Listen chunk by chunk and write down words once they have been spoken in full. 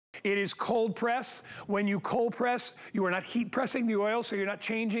It is cold press. When you cold press, you are not heat pressing the oil, so you're not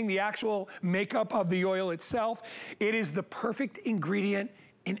changing the actual makeup of the oil itself. It is the perfect ingredient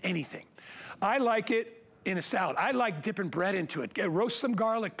in anything. I like it in a salad. I like dipping bread into it. Roast some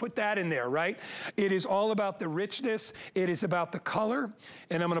garlic, put that in there, right? It is all about the richness. It is about the color.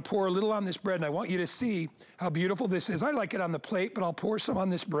 And I'm gonna pour a little on this bread, and I want you to see how beautiful this is. I like it on the plate, but I'll pour some on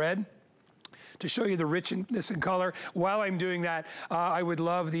this bread to show you the richness and color. While I'm doing that, I would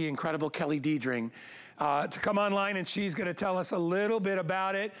love the incredible Kelly Diedring to come online, and she's gonna tell us a little bit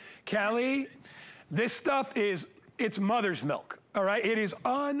about it. Kelly, this stuff is, it's mother's milk. All right, it is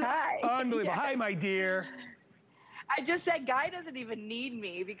unbelievable. Yes. Hi, my dear. I just said Guy doesn't even need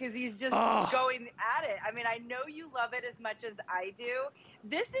me because he's just going at it. I mean, I know you love it as much as I do.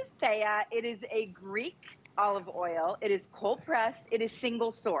 This is Thea. It is a Greek olive oil. It is cold pressed. It is single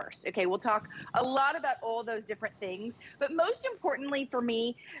source. Okay, we'll talk a lot about all those different things. But most importantly for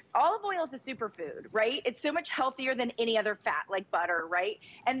me, olive oil is a superfood, right? It's so much healthier than any other fat like butter, right?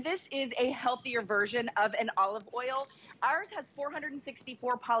 And this is a healthier version of an olive oil. Ours has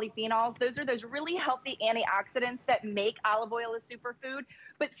 464 polyphenols. Those are those really healthy antioxidants that make olive oil a superfood.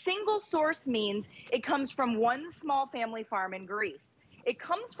 But single source means it comes from one small family farm in Greece. It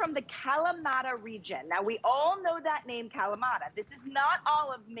comes from the Kalamata region. Now, we all know that name, Kalamata. This is not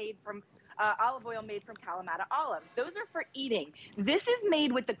olive oil made from Kalamata olives. Those are for eating. This is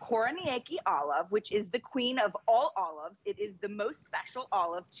made with the Koroniecki olive, which is the queen of all olives. It is the most special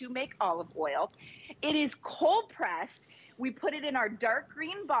olive to make olive oil. It is cold pressed. We put it in our dark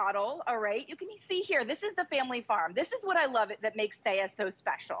green bottle, all right? You can see here, this is the family farm. This is what I love that makes Thea so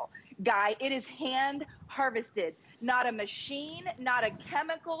special. Guy, it is hand harvested. Not a machine, not a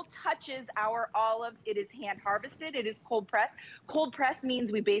chemical touches our olives. It is hand harvested. It is cold pressed. Cold pressed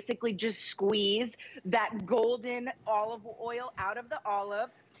means we basically just squeeze that golden olive oil out of the olive.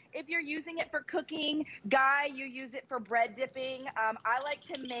 If you're using it for cooking, Guy, you use it for bread dipping. I like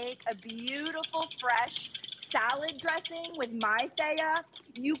to make a beautiful, fresh salad dressing with my Thea.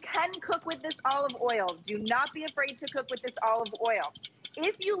 You can cook with this olive oil. Do not be afraid to cook with this olive oil.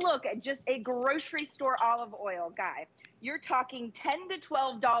 If you look at just a grocery store olive oil, Guy, you're talking $10 to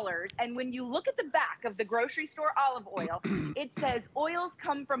 $12. And when you look at the back of the grocery store olive oil, it says oils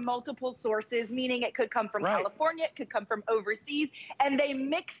come from multiple sources, meaning it could come from California, it could come from overseas, and they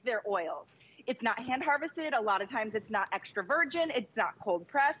mix their oils. It's not hand harvested. A lot of times it's not extra virgin. It's not cold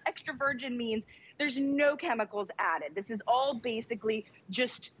pressed. Extra virgin means there's no chemicals added. This is all basically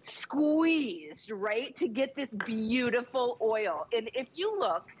just squeezed, right, to get this beautiful oil. And if you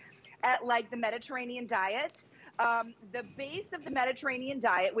look at like the Mediterranean diet, the base of the Mediterranean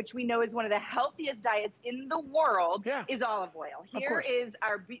diet, which we know is one of the healthiest diets in the world, is olive oil. Here is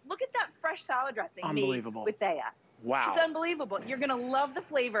our, look at that fresh salad dressing made with Thea. Wow. It's unbelievable. You're going to love the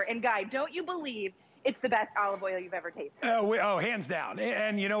flavor. And Guy, don't you believe it's the best olive oil you've ever tasted? Oh, hands down.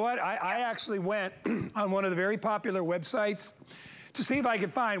 And you know what? I actually went on one of the very popular websites to see if I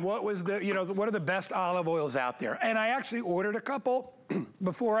could find what was the, what are the best olive oils out there. And I actually ordered a couple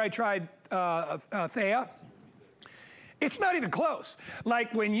before I tried Thea. It's not even close.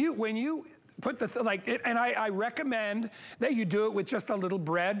 Like when you put the, and I recommend that you do it with just a little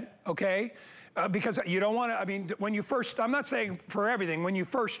bread, okay? Because you don't want to, I mean, when you first, I'm not saying for everything, when you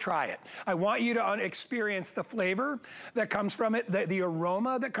first try it, I want you to experience the flavor that comes from it, the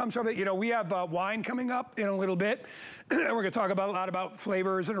aroma that comes from it. You know, we have wine coming up in a little bit. We're going to talk about a lot about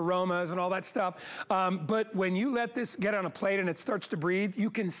flavors and aromas and all that stuff. But when you let this get on a plate and it starts to breathe, you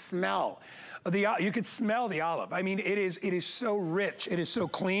can smell you can smell the olive. I mean, it is so rich. It is so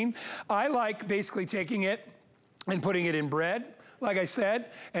clean. I like basically taking it and putting it in bread, like I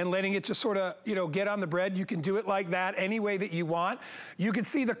said, and letting it just sort of, get on the bread. You can do it like that any way that you want. You can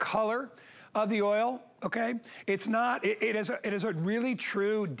see the color of the oil, okay? It's not, it is a really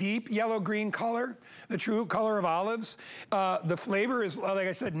true deep yellow-green color, the true color of olives. The flavor is, like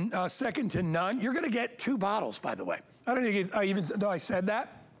I said, second to none. You're gonna get 2 bottles, by the way. I don't think even though I said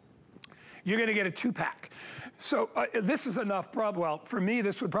that. You're gonna get a 2-pack. So this is enough, well, for me,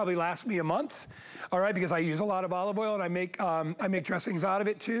 this would probably last me a month, all right, because I use a lot of olive oil and I make dressings out of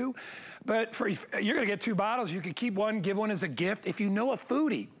it too. But you're gonna get 2 bottles. You can keep one, give one as a gift. If you know a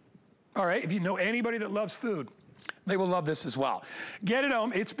foodie, all right, if you know anybody that loves food, they will love this as well. Get it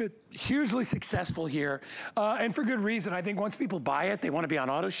home. It's been hugely successful here, and for good reason. I think once people buy it, they want to be on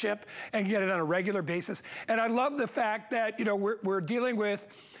auto ship and get it on a regular basis. And I love the fact that, we're dealing with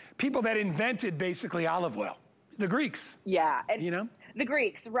people that invented basically olive oil, the Greeks. Yeah, and The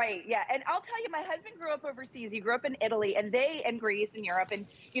Greeks, right? Yeah, and I'll tell you, my husband grew up overseas. He grew up in Italy, and Greece and Europe, and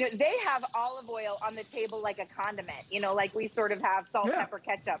they have olive oil on the table like a condiment. Like we sort of have salt, Yeah. pepper,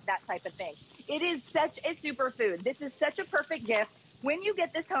 ketchup, that type of thing. It is such a superfood. This is such a perfect gift. When you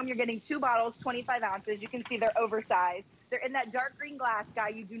get this home, you're getting 2 bottles, 25 ounces. You can see they're oversized. They're in that dark green glass, Guy.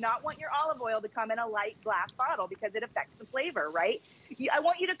 You do not want your olive oil to come in a light glass bottle because it affects the flavor, right? I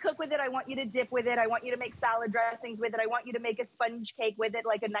want you to cook with it. I want you to dip with it. I want you to make salad dressings with it. I want you to make a sponge cake with it,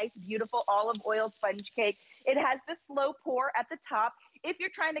 like a nice, beautiful olive oil sponge cake. It has the slow pour at the top. If you're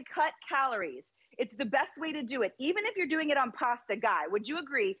trying to cut calories, it's the best way to do it. Even if you're doing it on pasta, Guy, would you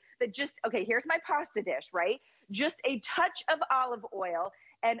agree that okay, here's my pasta dish, right? Just a touch of olive oil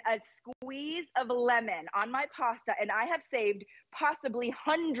and a squeeze of lemon on my pasta, and I have saved possibly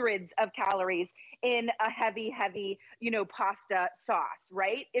hundreds of calories in a heavy, pasta sauce,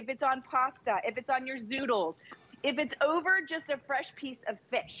 right? If it's on pasta, if it's on your zoodles, if it's over just a fresh piece of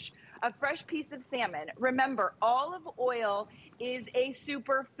fish, a fresh piece of salmon. Remember, olive oil is a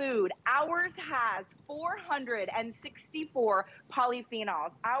superfood. Ours has 464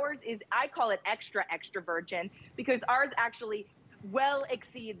 polyphenols. Ours is, I call it extra virgin, because ours actually well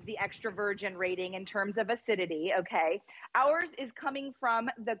exceeds the extra virgin rating in terms of acidity, okay? Ours is coming from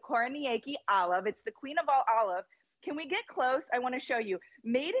the Koroniaki olive. It's the queen of all olive. Can we get close? I want to show you.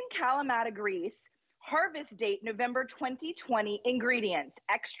 Made in Kalamata, Greece. Harvest date, November 2020. Ingredients,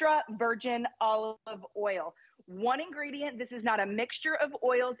 extra virgin olive oil. One ingredient. This is not a mixture of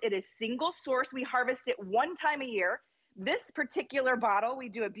oils. It is single source. We harvest it one time a year. This particular bottle, we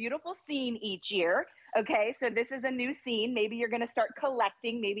do a beautiful scene each year. Okay, so this is a new scene. Maybe you're going to start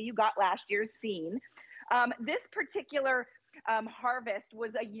collecting. Maybe you got last year's scene. This particular harvest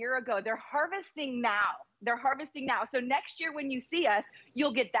was a year ago. They're harvesting now. They're harvesting now. So next year when you see us,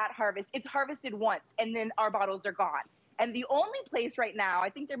 you'll get that harvest. It's harvested once, and then our bottles are gone. And the only place right now, I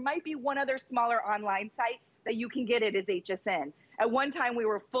think there might be one other smaller online site that you can get it, is HSN. At one time, we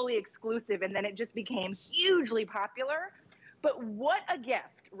were fully exclusive, and then it just became hugely popular. But what a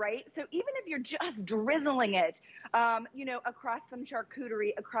gift, right? So even if you're just drizzling it, across some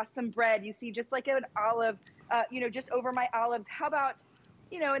charcuterie, across some bread, you see just like an olive, just over my olives. How about,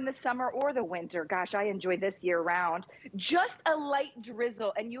 in the summer or the winter? Gosh, I enjoy this year round. Just a light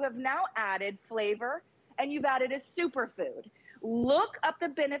drizzle, and you have now added flavor, and you've added a superfood. Look up the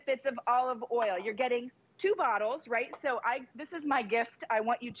benefits of olive oil. You're getting 2 bottles, right? So this is my gift. I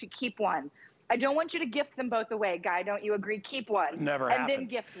want you to keep one. I don't want you to gift them both away, Guy. Don't you agree? Keep one. Never and happen. then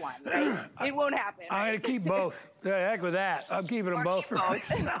gift one, right? It won't happen. I'm going to keep both. The heck with that. I'm keeping them both for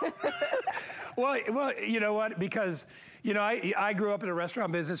myself. Well, you know what? Because, I grew up in a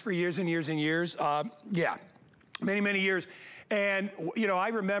restaurant business for years and years and years. Many years. And, I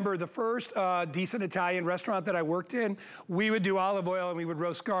remember the first decent Italian restaurant that I worked in, we would do olive oil and we would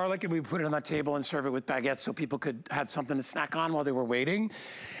roast garlic and we would put it on the table and serve it with baguettes so people could have something to snack on while they were waiting.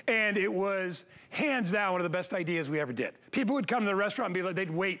 And it was hands down one of the best ideas we ever did. People would come to the restaurant and be like, they'd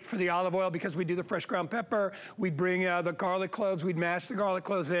wait for the olive oil because we'd do the fresh ground pepper, we'd bring the garlic cloves, we'd mash the garlic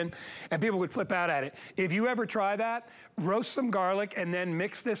cloves in, and people would flip out at it. If you ever try that, roast some garlic and then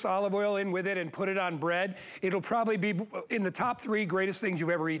mix this olive oil in with it and put it on bread. It'll probably be in the top 3 greatest things you've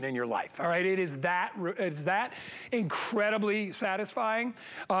ever eaten in your life. All right, it's that incredibly satisfying.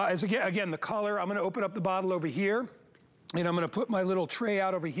 Again, the color, I'm gonna open up the bottle over here. And I'm gonna put my little tray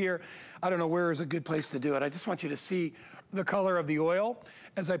out over here. I don't know where is a good place to do it. I just want you to see the color of the oil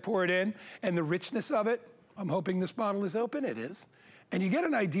as I pour it in and the richness of it. I'm hoping this bottle is open, it is. And you get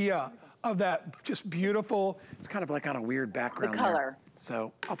an idea of that just beautiful, it's kind of like on a weird background the color. there.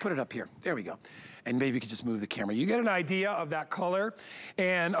 So I'll put it up here, there we go. And maybe you could just move the camera. You get an idea of that color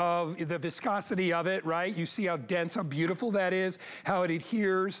and of the viscosity of it, right? You see how dense, how beautiful that is, how it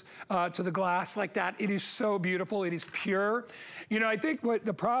adheres to the glass like that. It is so beautiful, it is pure. I think what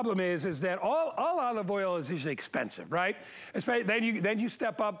the problem is that all olive oil is usually expensive, right? Then you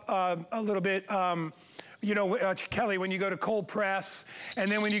step up a little bit, Kelly, when you go to cold press, and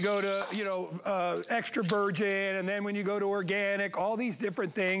then when you go to, extra virgin, and then when you go to organic, all these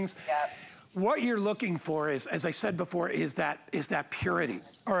different things. Yep. What you're looking for is, as I said before, is that purity,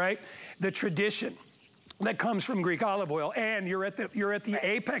 all right? The tradition that comes from Greek olive oil, and you're at the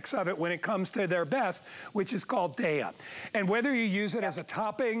apex of it when it comes to their best, which is called Thea. And whether you use it as a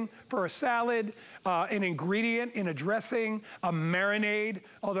topping for a salad, an ingredient in a dressing, a marinade,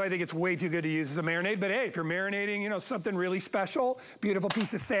 although I think it's way too good to use as a marinade, but hey, if you're marinating, something really special, beautiful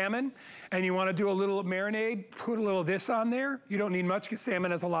piece of salmon, and you want to do a little marinade, put a little of this on there. You don't need much because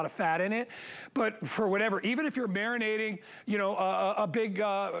salmon has a lot of fat in it. But for whatever, even if you're marinating,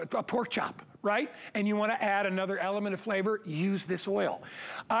 a pork chop, right? And you wanna add another element of flavor, use this oil.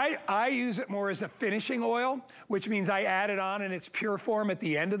 I use it more as a finishing oil, which means I add it on in its pure form at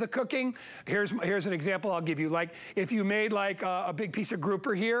the end of the cooking. Here's an example I'll give you. Like if you made like a big piece of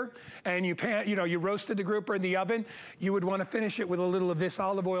grouper here and you roasted the grouper in the oven, you would wanna finish it with a little of this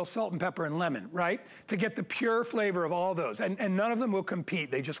olive oil, salt and pepper and lemon, right? To get the pure flavor of all those. And none of them will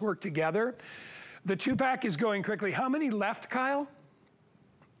compete, they just work together. The 2-pack is going quickly. How many left, Kyle?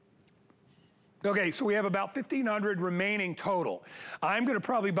 Okay, so we have about 1,500 remaining total. I'm gonna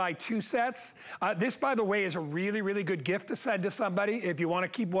probably buy 2 sets. This, by the way, is a really, really good gift to send to somebody. If you wanna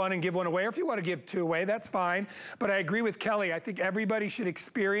keep one and give one away, or if you wanna give 2 away, that's fine. But I agree with Kelly, I think everybody should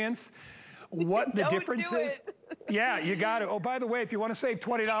experience what the difference is. Yeah, you got it. Oh, by the way, if you want to save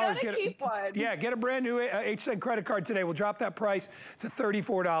 $20, get a brand new HSN credit card today. We'll drop that price to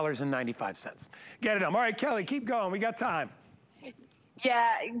 $34.95. Get it done. All right, Kelly, keep going. We got time.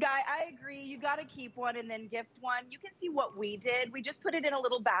 Yeah, Guy, I agree. You got to keep one and then gift one. You can see what we did. We just put it in a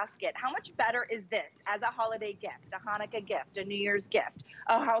little basket. How much better is this as a holiday gift, a Hanukkah gift, a New Year's gift,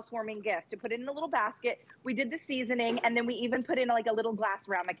 a housewarming gift? To put it in a little basket. We did the seasoning, and then we even put in like a little glass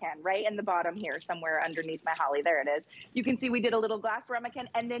ramekin right in the bottom here, somewhere underneath my holly. There it is. You can see we did a little glass ramekin,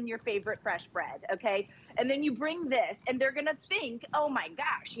 and then your favorite fresh bread, okay? And then you bring this, and they're going to think, oh my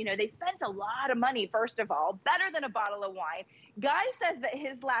gosh, you know, they spent a lot of money, first of all, better than a bottle of wine. Guy says that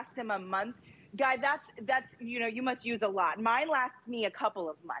his lasts him a month. Guy, that's you know, you must use a lot. Mine lasts me a couple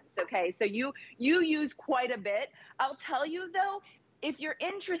of months, okay? So you use quite a bit. I'll tell you though, if you're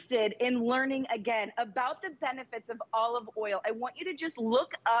interested in learning again about the benefits of olive oil, I want you to just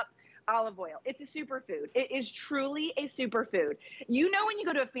look up olive oil. It's a superfood. It is truly a superfood. You know, when you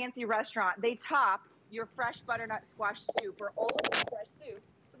go to a fancy restaurant, they top your fresh butternut squash soup or all of your fresh soup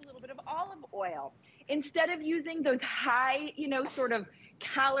with a little bit of olive oil. Instead of using those high, you know, sort of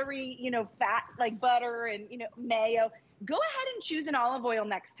calorie, you know, fat like butter and, you know, mayo, go ahead and choose an olive oil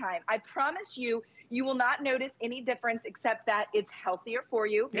next time. I promise you, you will not notice any difference except that it's healthier for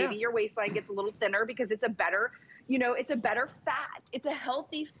you. Yeah. Maybe your waistline gets a little thinner because it's a better, you know, it's a better fat. It's a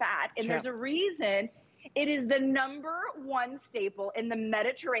healthy fat. And there's a reason it is the #1 staple in the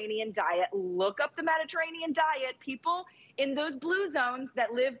Mediterranean diet. Look up the Mediterranean diet. People in those blue zones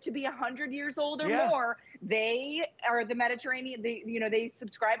that live to be 100 years old or more, they are the Mediterranean, they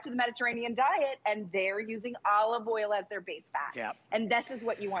subscribe to the Mediterranean diet, and they're using olive oil as their base fat. Yeah. And this is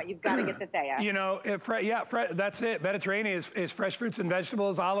what you want. You've got to get the Thea. You know, that's it. Mediterranean is fresh fruits and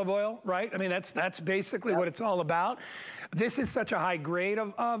vegetables, olive oil, right? I mean, that's basically what it's all about. This is such a high grade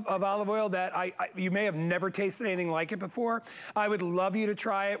of olive oil that you may have never tasted anything like it before. I would love you to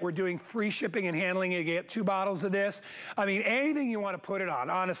try it. We're doing free shipping and handling. You get 2 bottles of this. I mean, anything you want to put it on,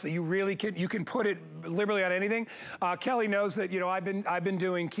 honestly, you really can. You can put it liberally on anything. Kelly knows that, you know, I've been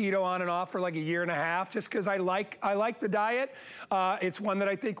doing keto on and off for like 1.5 years just because I like the diet. It's one that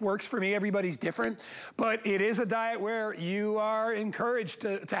I think works for me. Everybody's different, but it is a diet where you are encouraged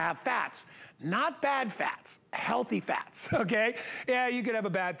to have fats. Not bad fats, healthy fats, okay? Yeah, you can have a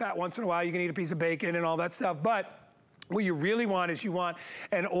bad fat once in a while. You can eat a piece of bacon and all that stuff, but what you really want is you want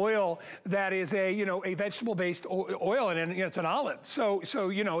an oil that is a vegetable-based oil, and it's an olive. So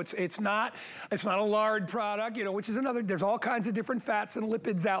you know, it's not a lard product, you know, which is another. There's all kinds of different fats and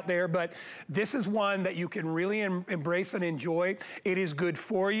lipids out there, but this is one that you can really embrace and enjoy. It is good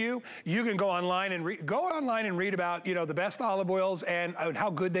for you. You can go online and read about, you know, the best olive oils and how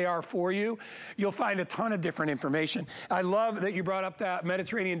good they are for you. You'll find a ton of different information. I love that you brought up that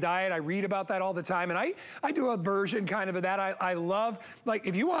Mediterranean diet. I read about that all the time, and I do a version kind of that. I love, like,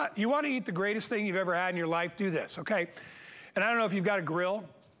 if you want to eat the greatest thing you've ever had in your life, do this, okay? And I don't know if you've got a grill.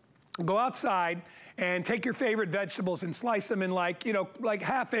 Go outside and take your favorite vegetables and slice them in like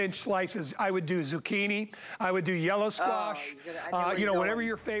 1/2-inch slices. I would do zucchini. I would do yellow squash. Whatever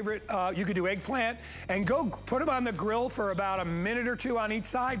your favorite. You could do eggplant, and go put them on the grill for about 1 minute or 2 on each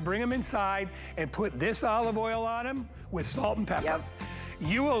side. Bring them inside and put this olive oil on them with salt and pepper. Yep.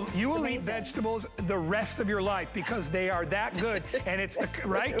 You will eat vegetables the rest of your life because they are that good. And it's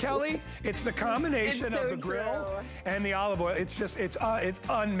right, Kelly? It's the combination of the grill and the olive oil. It's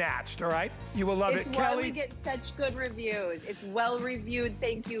unmatched, all right? You will love it. It's why we get such good reviews. It's well reviewed.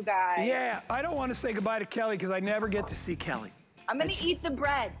 Thank you, guys. Yeah, I don't want to say goodbye to Kelly because I never get to see Kelly. I'm going to eat the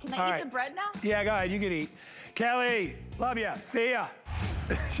bread. Can I eat the bread now? Yeah, go ahead. You can eat. Kelly, love ya. See ya.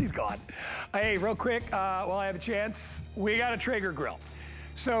 She's gone. Hey, real quick, while I have a chance, we got a Traeger grill.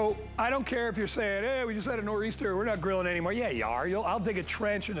 So I don't care if you're saying, hey, we just had a nor'easter, we're not grilling anymore. Yeah, you are. I'll dig a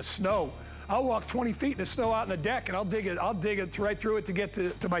trench in the snow. I'll walk 20 feet in the snow out in the deck, and I'll dig it right through it to get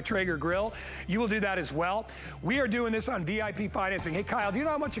to my Traeger grill. You will do that as well. We are doing this on VIP financing. Hey, Kyle, do you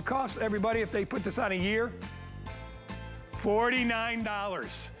know how much it costs everybody if they put this on a year?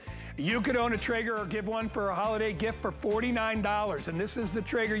 $49. You could own a Traeger or give one for a holiday gift for $49. And this is the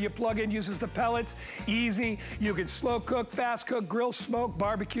Traeger you plug in, uses the pellets, easy. You can slow cook, fast cook, grill, smoke,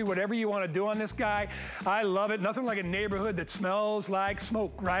 barbecue, whatever you want to do on this guy. I love it. Nothing like a neighborhood that smells like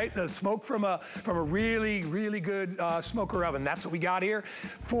smoke, right? The smoke from a really, really good smoker oven. That's what we got here.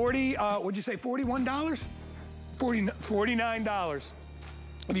 What'd you say, $41? $49.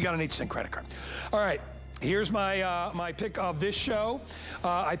 If you got an HSN credit card. All right. Here's my pick of this show.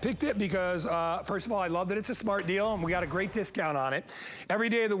 I picked it because, first of all, I love that it's a smart deal, and we got a great discount on it. Every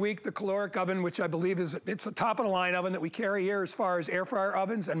day of the week, the caloric oven, which I believe it's a top-of-the-line oven that we carry here as far as air fryer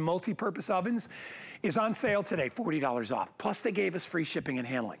ovens and multi-purpose ovens, is on sale today, $40 off. Plus, they gave us free shipping and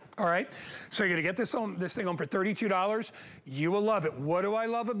handling. All right? So you're gonna get this thing home for $32. You will love it. What do I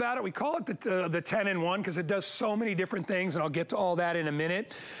love about it? We call it the 10-in-1 because it does so many different things, and I'll get to all that in a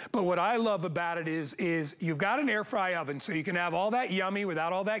minute. But what I love about it is you've got an air fry oven, so you can have all that yummy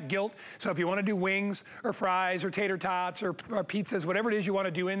without all that guilt. So if you want to do wings or fries or tater tots or pizzas, whatever it is you want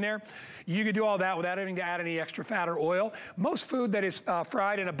to do in there, you can do all that without having to add any extra fat or oil. Most food that is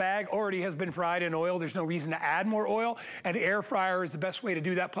fried in a bag already has been fried in oil. There's no reason to add more oil. An air fryer is the best way to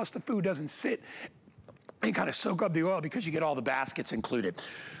do that. Plus the food doesn't sit and kind of soak up the oil because you get all the baskets included.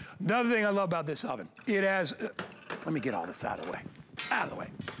 Another thing I love about this oven, it has, let me get all this out of the way. Out of the way,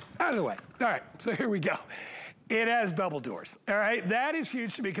 out of the way. All right, so here we go. It has double doors, all right? That is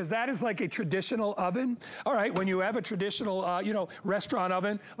huge to me because that is like a traditional oven. All right, when you have a traditional, restaurant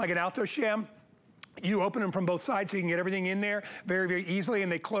oven, like an Alto Sham, you open them from both sides so you can get everything in there very, very easily,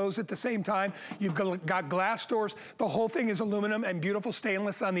 and they close at the same time. You've got glass doors. The whole thing is aluminum and beautiful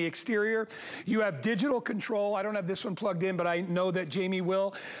stainless on the exterior. You have digital control. I don't have this one plugged in, but I know that Jamie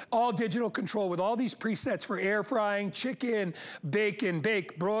will. All digital control with all these presets for air frying, chicken, bacon,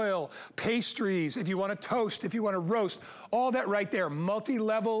 bake, broil, pastries, if you want to toast, if you want to roast, all that right there.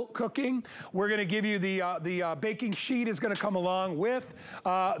 Multi-level cooking. We're going to give you the baking sheet is going to come along with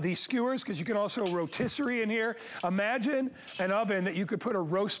the skewers because you can also rotisserie in here. Imagine an oven that you could put a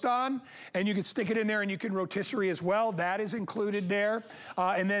roast on and you could stick it in there and you can rotisserie as well. That is included there.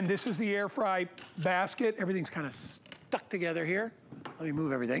 And then this is the air fry basket. Everything's kind of stuck together here. Let me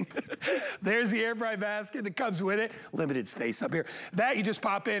move everything. There's the air fry basket that comes with it. Limited space up here. That you just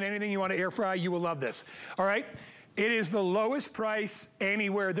pop in anything you want to air fry, you will love this. All right. It is the lowest price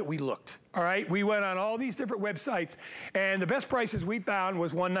anywhere that we looked, all right? We went on all these different websites, and the best prices we found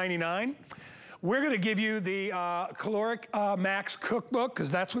was $199. We're gonna give you the Caloric Max cookbook,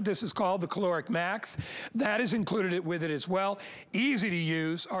 because that's what this is called, the Caloric Max. That is included with it as well. Easy to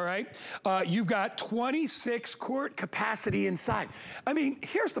use, all right? You've got 26 quart capacity inside. I mean,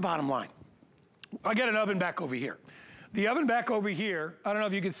 here's the bottom line. I got an oven back over here. The oven back over here, I don't know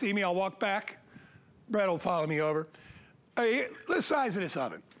if you can see me, I'll walk back. Brett will follow me over. The size of this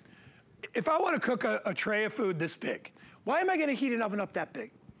oven. If I want to cook a tray of food this big, why am I going to heat an oven up that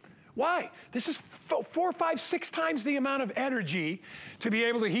big? Why? This is 4, 5, 6 times the amount of energy to be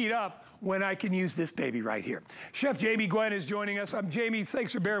able to heat up when I can use this baby right here. Chef Jamie Gwen is joining us. I'm Jamie,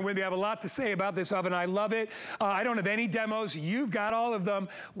 thanks for bearing with me. I have a lot to say about this oven. I love it. I don't have any demos. You've got all of them.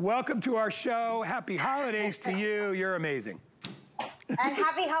 Welcome to our show. Happy holidays to you. You're amazing. And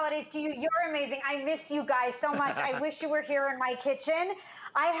happy holidays to you. You're amazing. I miss you guys so much. I wish you were here in my kitchen.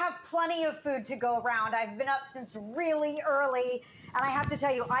 I have plenty of food to go around. I've been up since really early, and I have to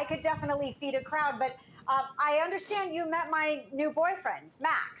tell you, I could definitely feed a crowd, but I understand you met my new boyfriend,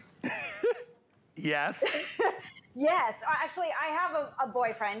 Max. Yes. Yes. Actually, I have a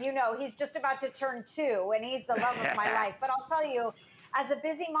boyfriend. You know, he's just about to turn 2, and he's the love of my life. But I'll tell you, as a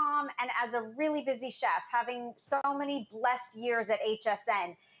busy mom and as a really busy chef, having so many blessed years at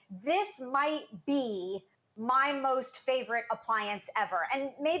HSN, this might be my most favorite appliance ever. And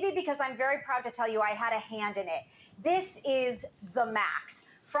maybe because I'm very proud to tell you I had a hand in it. This is the Max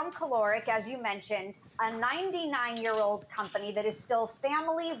from Caloric, as you mentioned, a 99-year-old company that is still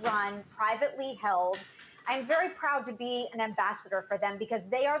family run, privately held. I'm very proud to be an ambassador for them because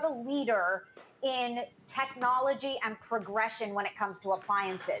they are the leader in technology and progression when it comes to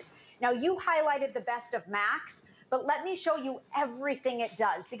appliances. Now, you highlighted the best of Max, but let me show you everything it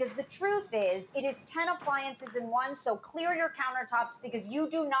does, because the truth is, it is 10 appliances in one, so clear your countertops because you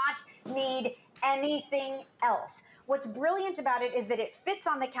do not need anything else. What's brilliant about it is that it fits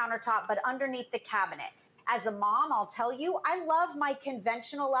on the countertop, but underneath the cabinet. as a mom, I'll tell you, I love my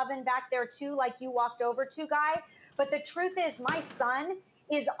conventional oven back there too, like you walked over to, Guy. But the truth is, my son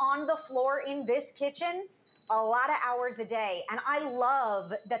is on the floor in this kitchen a lot of hours a day. And I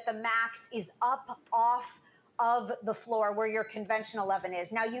love that the Max is up off of the floor where your conventional oven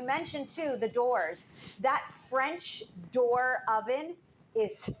is. Now, you mentioned too the doors. That French door oven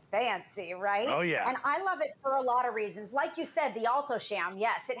is fancy, right? Oh, yeah. And I love it for a lot of reasons. Like you said, the Alto Sham,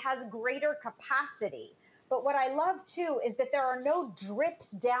 yes, it has greater capacity. But what I love too is that there are no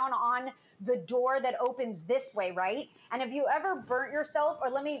drips down on the door that opens this way, right? And have you ever burnt yourself, or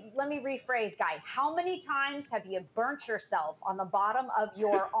let me rephrase, Guy, how many times have you burnt yourself on the bottom of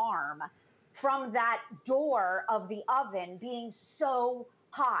your arm from that door of the oven being so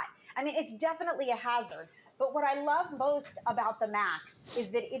hot? I mean, it's definitely a hazard. But what I love most about the Max is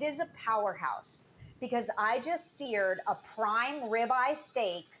that it is a powerhouse, because I just seared a prime ribeye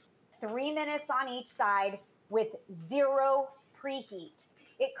steak, 3 minutes on each side with 0 preheat.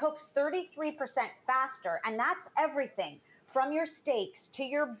 It cooks 33% faster, and that's everything from your steaks to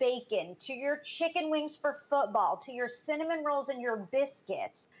your bacon, to your chicken wings for football, to your cinnamon rolls and your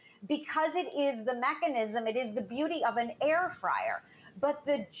biscuits. Because it is the mechanism, it is the beauty of an air fryer. But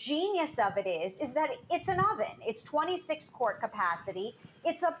the genius of it is that it's an oven. It's 26 quart capacity.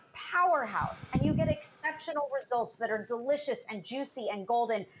 It's a powerhouse, and you get exceptional results that are delicious and juicy and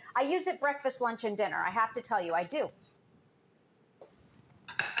golden. I use it breakfast, lunch, and dinner. I have to tell you, I do.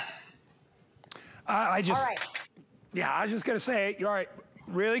 All right. Yeah, I was just gonna say, all right,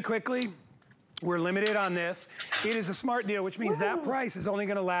 really quickly, we're limited on this. It is a smart deal, which means that price is only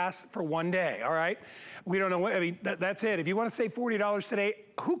gonna last for 1 day, all right? We don't know what, I mean, that's it. If you wanna save $40 today,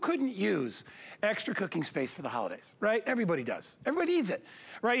 who couldn't use extra cooking space for the holidays, right? Everybody does. Everybody needs it,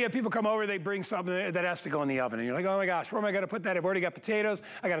 right? You have people come over, they bring something that has to go in the oven, and you're like, oh my gosh, where am I gonna put that? I've already got potatoes,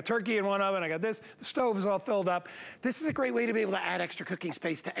 I got a turkey in one oven, I got this, the stove is all filled up. This is a great way to be able to add extra cooking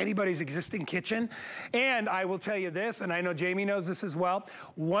space to anybody's existing kitchen. And I will tell you this, and I know Jamie knows this as well,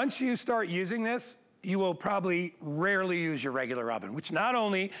 once you start using this, you will probably rarely use your regular oven, which not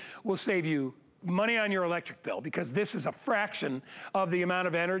only will save you money on your electric bill, because this is a fraction of the amount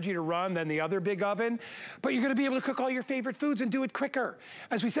of energy to run than the other big oven, but you're gonna be able to cook all your favorite foods and do it quicker.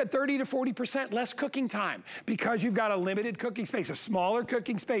 As we said, 30 to 40% less cooking time, because you've got a limited cooking space, a smaller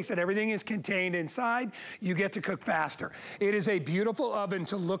cooking space, and everything is contained inside, you get to cook faster. It is a beautiful oven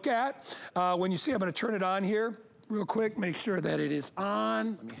to look at. When you see, I'm gonna turn it on here real quick, make sure that it is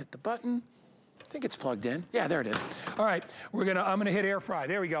on. Let me hit the button. I think it's plugged in. Yeah, there it is. All right, I'm gonna hit air fry.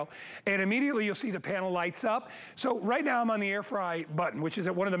 There we go. And immediately you'll see the panel lights up. So right now I'm on the air fry button, which is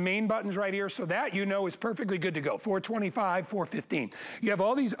at one of the main buttons right here. So that, you know, is perfectly good to go. 425, 415. You have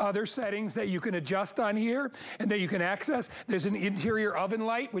all these other settings that you can adjust on here and that you can access. There's an interior oven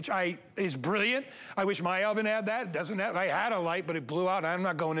light, which is brilliant. I wish my oven had that. It doesn't have, I had a light, but it blew out. I'm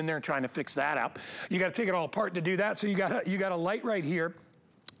not going in there and trying to fix that up. You gotta take it all apart to do that. So you got a light right here.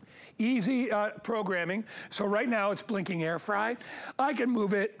 Easy programming. So right now it's blinking air fry. I can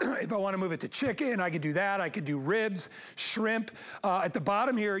move it, if I want to move it to chicken, I could do that. I could do ribs, shrimp. At the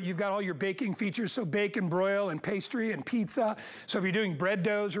bottom here, you've got all your baking features. So bacon, broil, and pastry, and pizza. So if you're doing bread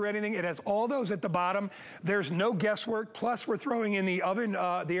doughs or anything, it has all those at the bottom. There's no guesswork. Plus we're throwing in the oven,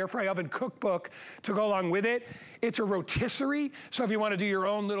 the air fry oven cookbook to go along with it. It's a rotisserie. So if you want to do your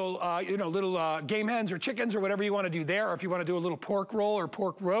own little, little game hens or chickens or whatever you want to do there, or if you want to do a little pork roll or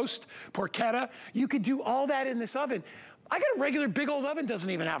pork roast, porchetta, you could do all that in this oven. I got a regular big old oven, doesn't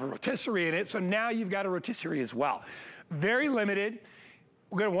even have a rotisserie in it, so now you've got a rotisserie as well. Very limited.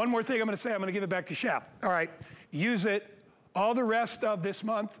 One more thing I'm gonna say, I'm gonna give it back to Chef. All right, use it all the rest of this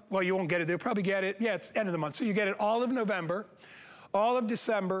month. Well, you won't get it, they'll probably get it, yeah, it's end of the month, so you get it all of November, all of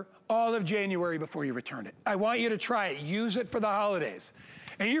December, all of January before you return it. I want you to try it, use it for the holidays,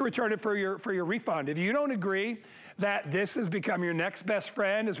 and you return it for your refund. If you don't agree that this has become your next best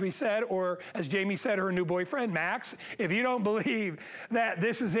friend, as we said, or as Jamie said, her new boyfriend, Max, if you don't believe that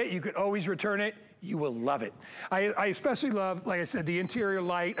this is it, you could always return it, you will love it. I especially love, like I said, the interior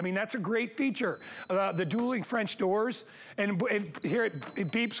light. I mean, that's a great feature. The dueling French doors, and here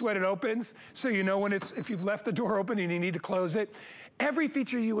it beeps when it opens, so you know when if you've left the door open and you need to close it. Every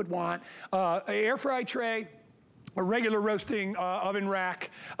feature you would want. An air fry tray, a regular roasting oven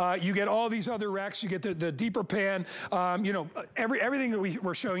rack. You get all these other racks. You get the deeper pan. Everything that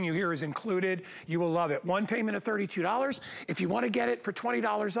we're showing you here is included. You will love it. One payment of $32. If you want to get it for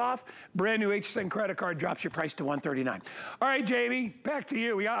 $20 off, brand new HSN credit card drops your price to $139. All right, Jamie, back to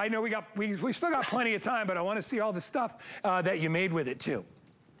you. I know we still got plenty of time, but I want to see all the stuff that you made with it too.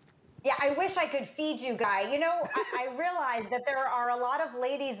 Yeah, I wish I could feed you, Guy. You know, I realize that there are a lot of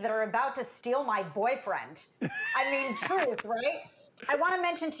ladies that are about to steal my boyfriend. I mean, truth, right? I want to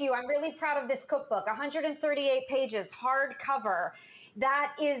mention to you, I'm really proud of this cookbook, 138 pages, hardcover.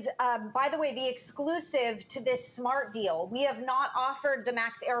 That is, by the way, the exclusive to this smart deal. We have not offered the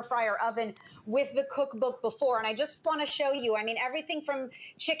Max Air Fryer Oven with the cookbook before. And I just want to show you, I mean, everything from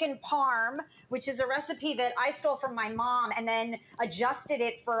chicken parm, which is a recipe that I stole from my mom and then adjusted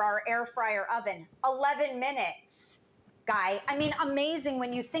it for our air fryer oven. 11 minutes. Guy, I mean, amazing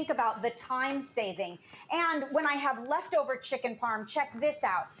when you think about the time saving. And when I have leftover chicken parm, check this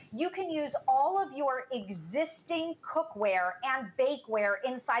out. You can use all of your existing cookware and bakeware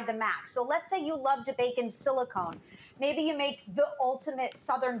inside the Max. So let's say you love to bake in silicone. Maybe you make the ultimate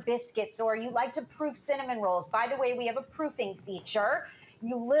Southern biscuits, or you like to proof cinnamon rolls. By the way, we have a proofing feature.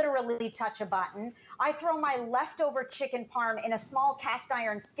 You literally touch a button. I throw my leftover chicken parm in a small cast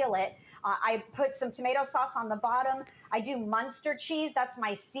iron skillet. I put some tomato sauce on the bottom. I do Munster cheese. That's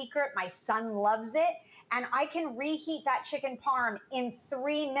my secret. My son loves it. And I can reheat that chicken parm in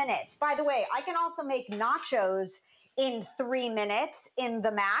 3 minutes. By the way, I can also make nachos in 3 minutes in the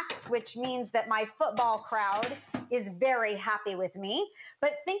Max, which means that my football crowd is very happy with me.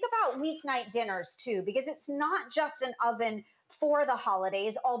 But think about weeknight dinners too, because it's not just an oven for the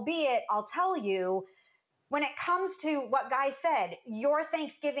holidays, albeit I'll tell you, when it comes to what Guy said, your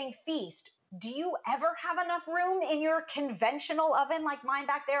Thanksgiving feast, do you ever have enough room in your conventional oven like mine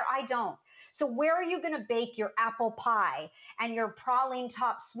back there? I don't. So where are you going to bake your apple pie and your praline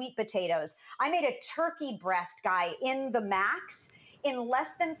top sweet potatoes? I made a turkey breast, Guy, in the Max in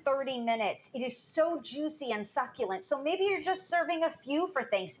less than 30 minutes. It is so juicy and succulent. So maybe you're just serving a few for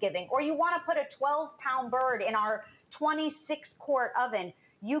Thanksgiving, or you want to put a 12-pound bird in our 26-quart oven.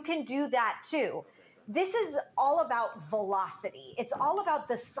 You can do that too. This is all about velocity. It's all about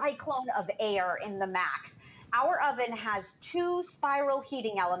the cyclone of air in the Max. Our oven has 2 spiral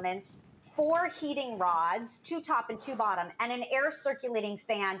heating elements, 4 heating rods, 2 top and 2 bottom, and an air circulating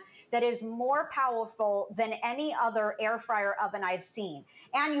fan that is more powerful than any other air fryer oven I've seen.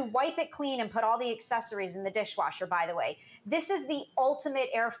 And you wipe it clean and put all the accessories in the dishwasher, by the way. This is the ultimate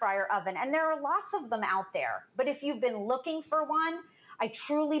air fryer oven, and there are lots of them out there. But if you've been looking for one, I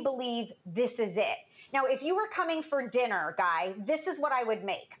truly believe this is it. Now, if you were coming for dinner, Guy, this is what I would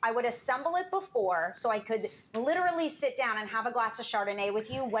make. I would assemble it before so I could literally sit down and have a glass of Chardonnay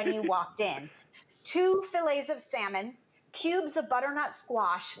with you when you walked in. 2 fillets of salmon, cubes of butternut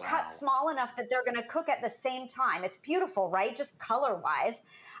squash, cut small enough that they're gonna cook at the same time. It's beautiful, right? Just color-wise.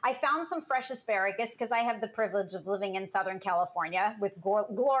 I found some fresh asparagus because I have the privilege of living in Southern California with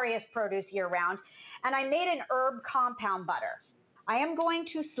glorious produce year-round. And I made an herb compound butter. I am going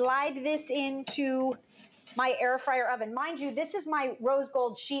to slide this into my air fryer oven. Mind you, this is my rose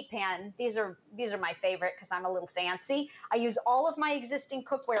gold sheet pan. These are my favorite because I'm a little fancy. I use all of my existing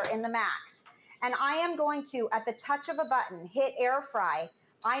cookware in the Max. And I am going to, at the touch of a button, hit air fry.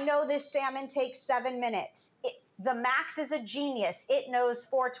 I know this salmon takes 7 minutes. The Max is a genius. It knows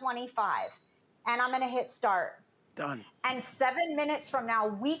 425. And I'm gonna hit start. Done. And 7 minutes from now,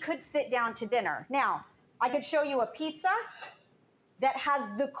 we could sit down to dinner. Now, I could show you a pizza that has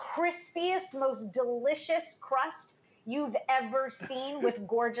the crispiest, most delicious crust you've ever seen with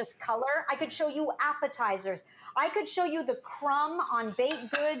gorgeous color. I could show you appetizers. I could show you the crumb on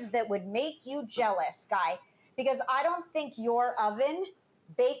baked goods that would make you jealous, Guy, because I don't think your oven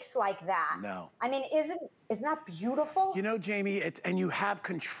bakes like that. No. I mean, isn't that beautiful? You know, Jamie, and you have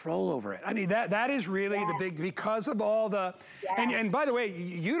control over it. I mean, that is really the big, because of all the, and by the way,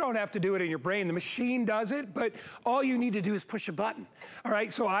 you don't have to do it in your brain. The machine does it, but all you need to do is push a button. All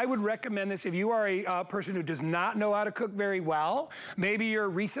right, so I would recommend this if you are a person who does not know how to cook very well. Maybe you're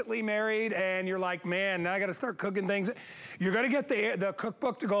recently married and you're like, man, now I gotta start cooking things. You're gonna get the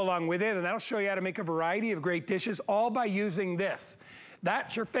cookbook to go along with it, and that'll show you how to make a variety of great dishes, all by using this.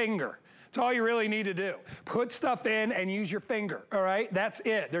 That's your finger. That's all you really need to do. Put stuff in and use your finger, all right? That's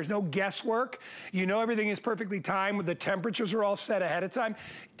it. There's no guesswork. You know everything is perfectly timed. The temperatures are all set ahead of time.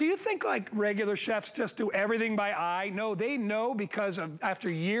 Do you think like regular chefs just do everything by eye? No, they know because of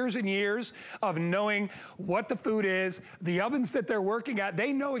after years and years of knowing what the food is, the ovens that they're working at,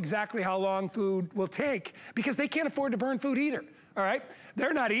 they know exactly how long food will take because they can't afford to burn food either. All right?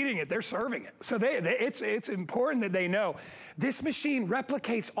 They're not eating it, they're serving it. So it's important that they know. This machine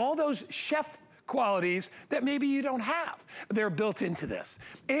replicates all those chef qualities that maybe you don't have. They're built into this.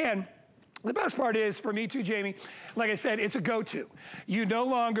 And the best part is, for me too, Jamie, like I said, it's a go-to. You no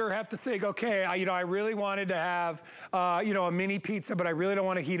longer have to think, okay, I really wanted to have, a mini pizza, but I really don't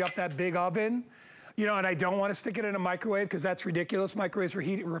want to heat up that big oven. You know, and I don't want to stick it in a microwave because that's ridiculous. Microwaves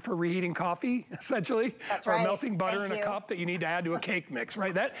for reheating coffee, essentially. That's or right. melting butter in a cup that you need to add to a cake mix,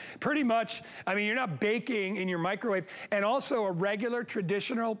 right? That pretty much, I mean, you're not baking in your microwave. And also a regular,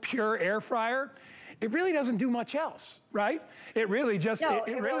 traditional, pure air fryer, it really doesn't do much else, right? It really just, no,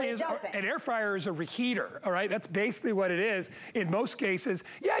 it really is, doesn't. An air fryer is a reheater, all right? That's basically what it is. In most cases,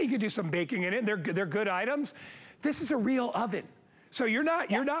 yeah, you can do some baking in it. They're good items. This is a real oven. So you're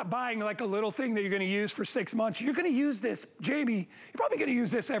not buying like a little thing that you're gonna use for 6 months. You're gonna use this, Jamie, you're probably gonna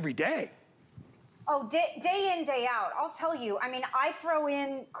use this every day. Oh, day in, day out. I'll tell you, I mean, I throw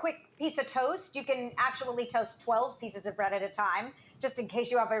in quick piece of toast. You can actually toast 12 pieces of bread at a time, just in case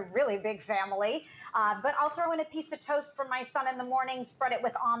you have a really big family. But I'll throw in a piece of toast for my son in the morning, spread it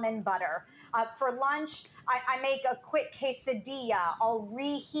with almond butter. For lunch, I make a quick quesadilla. I'll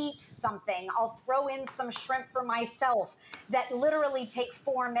reheat something. I'll throw in some shrimp for myself that literally take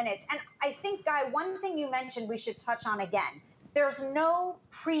 4 minutes. And I think, Guy, one thing you mentioned we should touch on again. There's no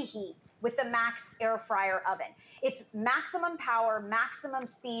preheat with the Max air fryer oven. It's maximum power, maximum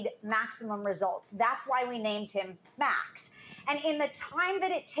speed, maximum results. That's why we named him Max. And in the time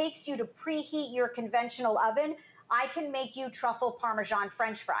that it takes you to preheat your conventional oven, I can make you truffle Parmesan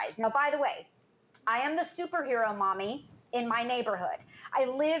French fries. Now, by the way, I am the superhero mommy in my neighborhood. I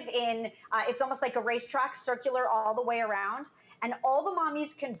live in, it's almost like a racetrack, circular all the way around. And all the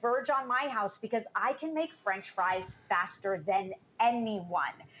mommies converge on my house because I can make French fries faster than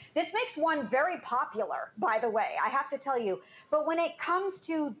anyone. This makes one very popular, by the way, I have to tell you. But when it comes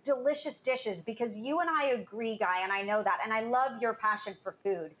to delicious dishes, because you and I agree, Guy, and I know that, and I love your passion for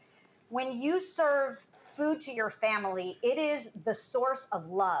food. When you serve food to your family, it is the source of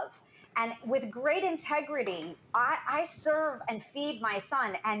love. And with great integrity, I serve and feed my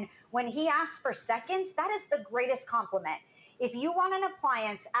son. And when he asks for seconds, that is the greatest compliment. If you want an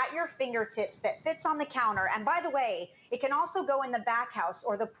appliance at your fingertips that fits on the counter, and by the way, it can also go in the back house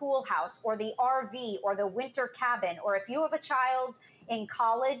or the pool house or the RV or the winter cabin, or if you have a child in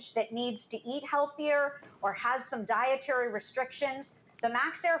college that needs to eat healthier or has some dietary restrictions, the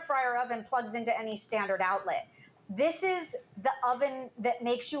Max Air Fryer oven plugs into any standard outlet. This is the oven that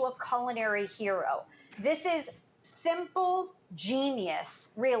makes you a culinary hero. This is simple genius,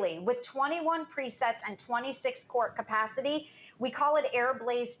 really, with 21 presets and 26 quart capacity. We call it air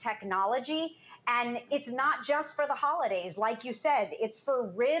blaze technology, and it's not just for the holidays. Like you said, it's for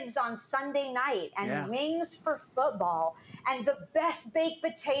ribs on Sunday night and wings for football. And the best baked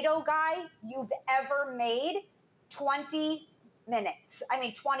potato, Guy, you've ever made, 20 minutes. I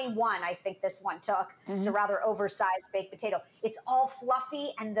mean, 21, I think this one took. It's a rather oversized baked potato. It's all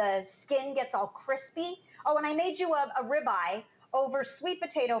fluffy and the skin gets all crispy. Oh, and I made you a ribeye over sweet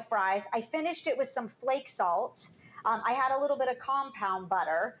potato fries. I finished it with some flake salt. I had a little bit of compound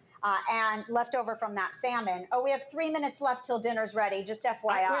butter and left over from that salmon. Oh, we have 3 minutes left till dinner's ready, just FYI.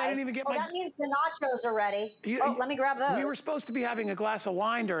 I didn't even get my... that means the nachos are ready. Let me grab those. We were supposed to be having a glass of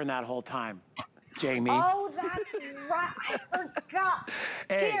wine during that whole time, Jamie. Oh, that's right. I forgot.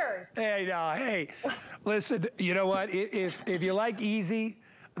 Cheers. Hey, listen, you know what? If you like easy,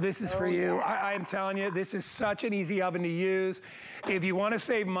 this is for you. I am telling you, this is such an easy oven to use. If you want to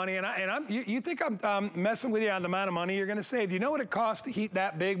save money, you think I'm messing with you on the amount of money you're going to save. You know what it costs to heat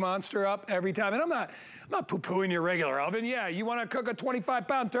that big monster up every time? And I'm not poo-pooing your regular oven. Yeah, you want to cook a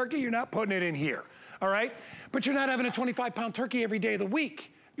 25-pound turkey, you're not putting it in here, all right? But you're not having a 25-pound turkey every day of the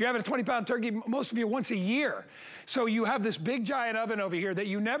week. You're having a 20-pound turkey, most of you, once a year. So you have this big giant oven over here that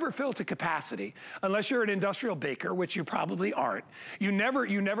you never fill to capacity, unless you're an industrial baker, which you probably aren't. You never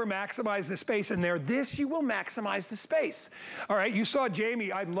maximize the space in there. This, you will maximize the space. All right, you saw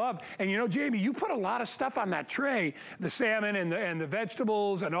Jamie, I loved, and you know, Jamie, you put a lot of stuff on that tray, the salmon and the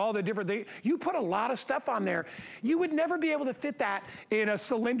vegetables and all the different things. You put a lot of stuff on there. You would never be able to fit that in a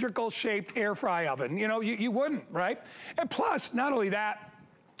cylindrical shaped air fry oven. You know, you wouldn't, right? And plus, not only that,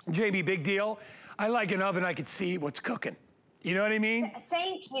 Jamie, big deal. I like an oven I could see what's cooking. You know what I mean?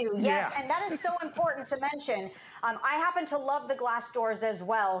 Thank you. Yes, and that is so important to mention. I happen to love the glass doors as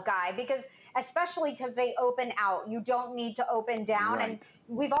well, Guy, especially because they open out. You don't need to open down. Right. And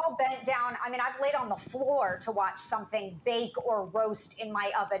we've all bent down. I mean, I've laid on the floor to watch something bake or roast in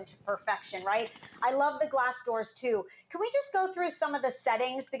my oven to perfection, right? I love the glass doors too. Can we just go through some of the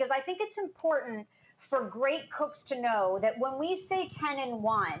settings? Because I think it's important for great cooks to know that when we say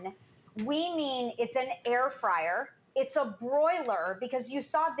 10-in-1, we mean it's an air fryer, it's a broiler, because you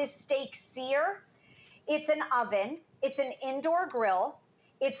saw this steak sear, it's an oven, it's an indoor grill,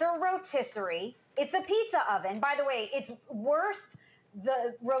 it's a rotisserie, it's a pizza oven. By the way, it's worth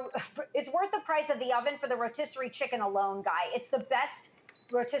the price of the oven for the rotisserie chicken alone, Guy. It's the best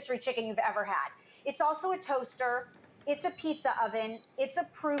rotisserie chicken you've ever had. It's also a toaster. It's a pizza oven. It's a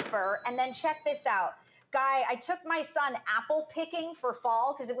proofer. And then check this out. Guy, I took my son apple picking for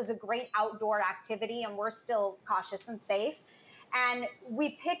fall because it was a great outdoor activity and we're still cautious and safe. And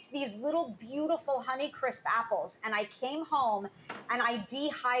we picked these little beautiful Honeycrisp apples, and I came home and I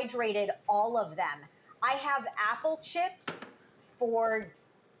dehydrated all of them. I have apple chips for,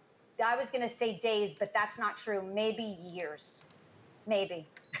 I was gonna say days, but that's not true, maybe years, maybe.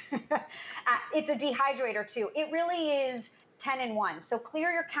 It's a dehydrator too. It really is 10 in 1. So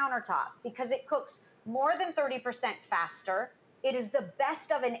clear your countertop because it cooks more than 30% faster. It is the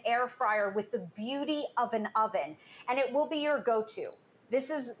best of an air fryer with the beauty of an oven, and it will be your go-to.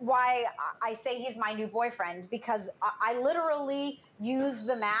 This is why I say he's my new boyfriend, because I literally use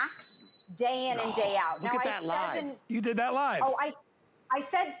the Max day in and day out. Look at that live. You did that live. Oh, I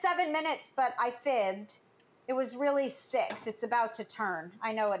said 7 minutes, but I fibbed. It was really 6. It's about to turn.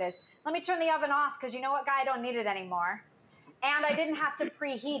 I know it is. Let me turn the oven off because you know what, Guy? I don't need it anymore. And I didn't have to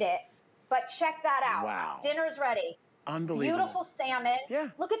preheat it, but check that out. Wow. Dinner's ready. Unbelievable. Beautiful salmon. Yeah.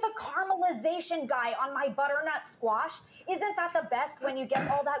 Look at the caramelization, Guy, on my butternut squash. Isn't that the best when you get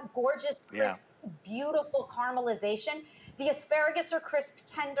all that gorgeous, crisp, beautiful caramelization? The asparagus are crisp,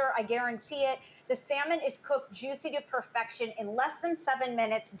 tender, I guarantee it. The salmon is cooked juicy to perfection in less than 7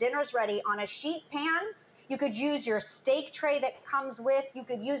 minutes. Dinner's ready on a sheet pan. You could use your steak tray that comes with. You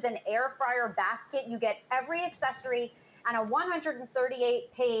could use an air fryer basket. You get every accessory and a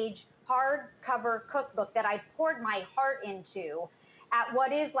 138-page hardcover cookbook that I poured my heart into at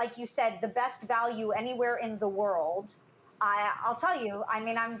what is, like you said, the best value anywhere in the world. I'll tell you, I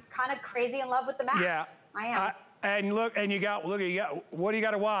mean, I'm kind of crazy in love with the Max. Yeah. I am. And look, what do you got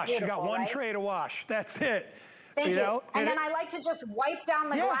to wash? Beautiful, you got one right? tray to wash. That's it. Thank you. Know? And then I like to just wipe down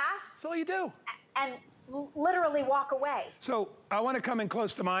the glass. That's all you do. And literally walk away. So I want to come in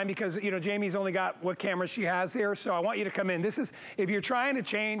close to mine because, you know, Jamie's only got what camera she has here. So I want you to come in. This is, if you're trying to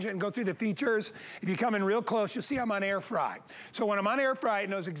change and go through the features, if you come in real close, you'll see I'm on air fry. So when I'm on air fry, it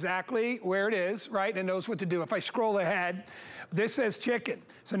knows exactly where it is, right? And it knows what to do. If I scroll ahead, this says chicken.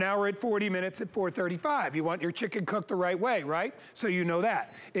 So now we're at 40 minutes at 4:35. You want your chicken cooked the right way, right? So you know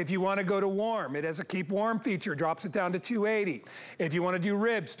that. If you want to go to warm, it has a keep warm feature, drops it down to 280. If you want to do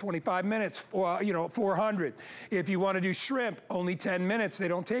ribs, 25 minutes, 400. If you want to do shrimp, only 10 minutes. They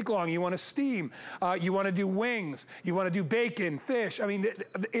don't take long. You want to steam. You want to do wings. You want to do bacon, fish. I mean,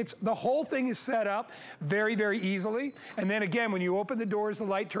 the whole thing is set up very, very easily. And then again, when you open the doors, the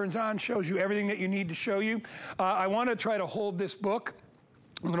light turns on, shows you everything that you need to show you. I want to try to hold this book.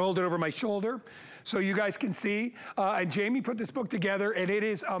 I'm going to hold it over my shoulder so you guys can see. And Jamie put this book together, and it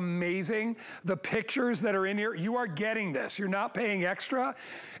is amazing. The pictures that are in here, you are getting this. You're not paying extra.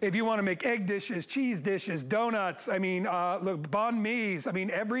 If you want to make egg dishes, cheese dishes, donuts, I mean, look, banh mi's, I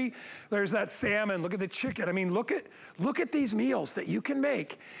mean, there's that salmon, look at the chicken. I mean, look at these meals that you can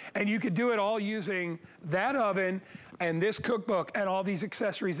make. And you could do it all using that oven and this cookbook and all these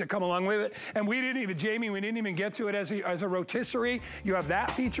accessories that come along with it. And Jamie, we didn't even get to it as a rotisserie. You have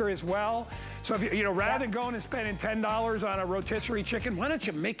that feature as well. So if rather than going and spending $10 on a rotisserie chicken, why don't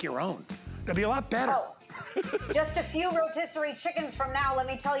you make your own? It'll be a lot better. Oh, just a few rotisserie chickens from now, let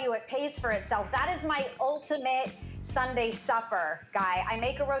me tell you, it pays for itself. That is my ultimate Sunday supper, Guy. I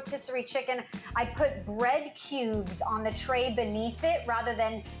make a rotisserie chicken. I put bread cubes on the tray beneath it rather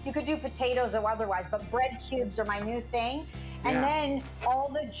than, you could do potatoes or otherwise, but bread cubes are my new thing. And then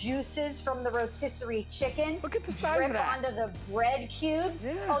all the juices from the rotisserie chicken, look at the size of that, onto the bread cubes.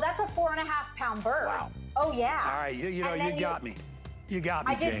 Yeah. Oh, that's a 4.5-pound bird. Wow. Oh yeah. All right, you got me. You got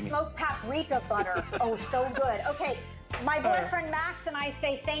me, Jamie. I did Jamie. smoked paprika butter. Oh, so good. Okay. My boyfriend Max and I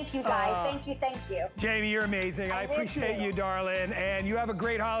say thank you, Guy. Thank you, thank you. Jamie, you're amazing. I appreciate you, darling. And you have a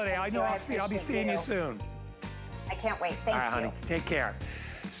great holiday. I know I'll be seeing you soon. I can't wait. Thank you. All right, honey. Take care.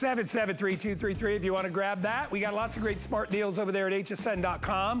 773-233 if you want to grab that. We got lots of great smart deals over there at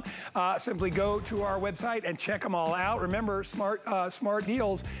hsn.com. Simply go to our website and check them all out. Remember, smart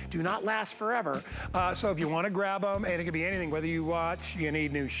deals do not last forever. So if you want to grab them, and it could be anything, whether you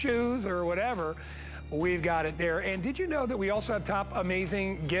need new shoes or whatever, we've got it there. And did you know that we also have top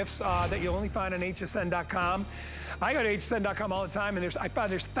amazing gifts that you'll only find on hsn.com? I go to hsn.com all the time, and I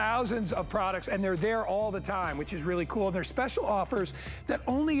find there's thousands of products, and they're there all the time, which is really cool. And there's special offers that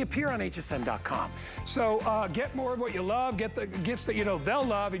only appear on hsn.com. So get more of what you love, get the gifts that you know they'll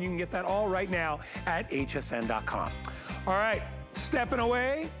love, and you can get that all right now at hsn.com. All right, stepping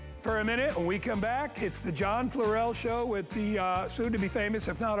away for a minute. When we come back, it's the John Florell Show with the soon-to-be famous,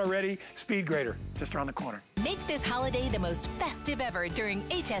 if not already, Speed Grader, just around the corner. Make this holiday the most festive ever during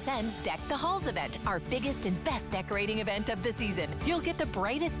HSN's Deck the Halls event, our biggest and best decorating event of the season. You'll get the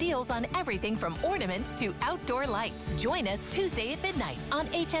brightest deals on everything from ornaments to outdoor lights. Join us Tuesday at midnight on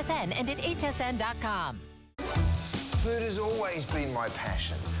HSN and at hsn.com. Food has always been my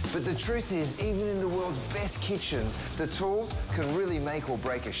passion, but the truth is, even in the world's best kitchens, the tools can really make or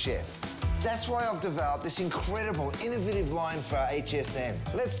break a chef. That's why I've developed this incredible, innovative line for HSN.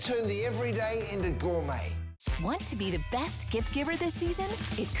 Let's turn the everyday into gourmet. Want to be the best gift giver this season?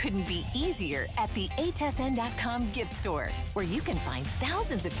 It couldn't be easier at the hsn.com gift store, where you can find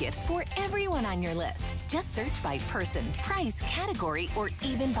thousands of gifts for everyone on your list. Just search by person, price, category, or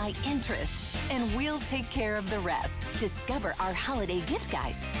even by interest, and we'll take care of the rest. Discover our holiday gift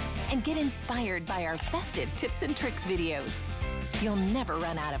guides and get inspired by our festive tips and tricks videos. You'll never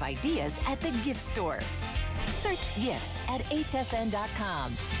run out of ideas at the gift store. Search gifts at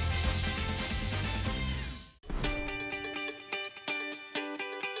hsn.com.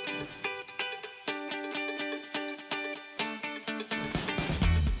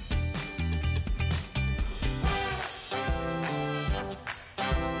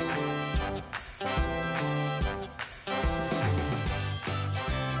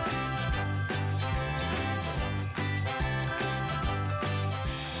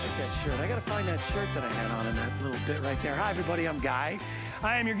 I gotta find that shirt that I had on in that little bit right there. Hi, everybody, I'm Guy.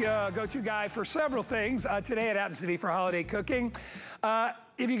 I am your go-to guy for several things. Today it happens to be for holiday cooking.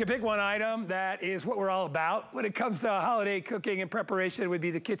 If you could pick one item that is what we're all about when it comes to holiday cooking and preparation, it would be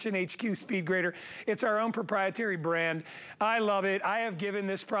the Kitchen HQ Speed Grater. It's our own proprietary brand. I love it. I have given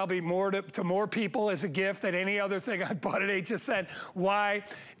this probably more to more people as a gift than any other thing I bought at HSN. Why?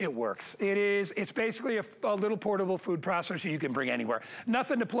 It works. It's basically a little portable food processor you can bring anywhere.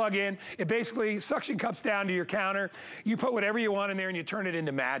 Nothing to plug in. It basically suction cups down to your counter. You put whatever you want in there and you turn it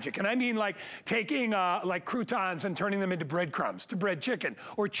into magic. And I mean like taking like croutons and turning them into breadcrumbs, to bread chicken,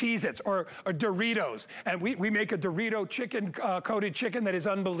 or Cheez-Its, or Doritos. And we make a Dorito chicken, coated chicken that is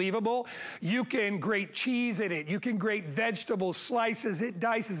unbelievable. You can grate cheese in it. You can grate vegetables, slices it,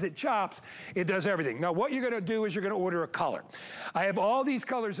 dices it, chops. It does everything. Now, what you're gonna do is you're gonna order a color. I have all these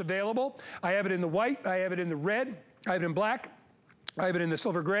colors available. I have it in the white, I have it in the red, I have it in black, I have it in the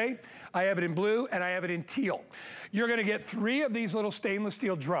silver gray, I have it in blue, and I have it in teal. You're gonna get 3 of these little stainless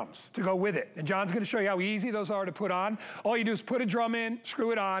steel drums to go with it. And John's gonna show you how easy those are to put on. All you do is put a drum in,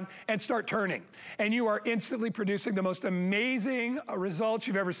 screw it on, and start turning. And you are instantly producing the most amazing results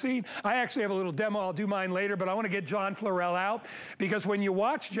you've ever seen. I actually have a little demo, I'll do mine later, but I wanna get John Florell out, because when you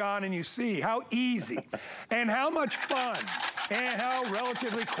watch John and you see how easy and how much fun and how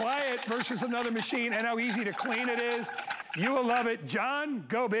relatively quiet versus another machine and how easy to clean it is, you will love it. John,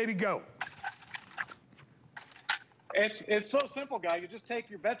 go baby, go. It's so simple, Guy. You just take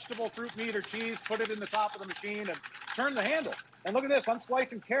your vegetable, fruit, meat, or cheese, put it in the top of the machine, and turn the handle. And look at this. I'm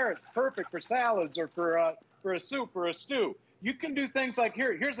slicing carrots. Perfect for salads or for a soup or a stew. You can do things like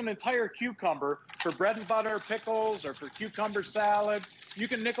here's an entire cucumber for bread and butter, pickles, or for cucumber salad. You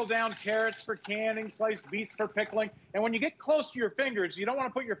can nickel down carrots for canning, sliced beets for pickling. And when you get close to your fingers, you don't want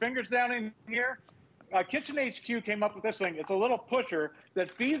to put your fingers down in here. Kitchen HQ came up with this thing. It's a little pusher that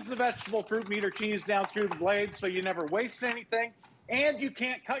feeds the vegetable, fruit, meat, or cheese down through the blades so you never waste anything, and you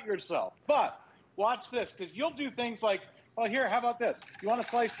can't cut yourself. But watch this, because you'll do things like, well, here, how about this? You want to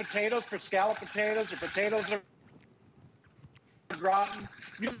slice potatoes for scallop potatoes, or potatoes are gratin.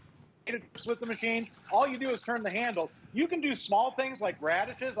 You it with the machine. All you do is turn the handle. You can do small things like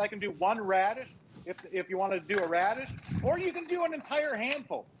radishes. I can do 1 radish if you want to do a radish, or you can do an entire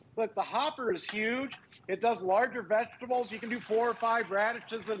handful. Look, the hopper is huge. It does larger vegetables. You can do 4 or 5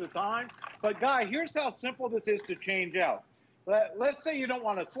 radishes at a time. But Guy, here's how simple this is to change out. Let's say you don't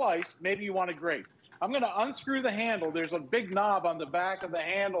want to slice. Maybe you want to grate. I'm going to unscrew the handle. There's a big knob on the back of the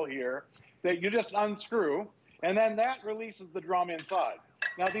handle here that you just unscrew, and then that releases the drum inside.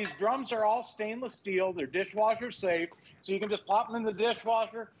 Now, these drums are all stainless steel. They're dishwasher safe, so you can just pop them in the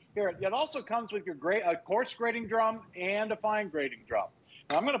dishwasher. Here, it also comes with your coarse grating drum and a fine grating drum.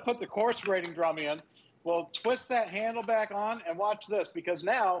 Now, I'm going to put the coarse grating drum in. We'll twist that handle back on, and watch this, because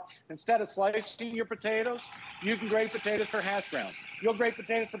now, instead of slicing your potatoes, you can grate potatoes for hash browns. You'll grate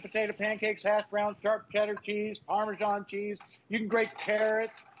potatoes for potato pancakes, hash browns, sharp cheddar cheese, Parmesan cheese. You can grate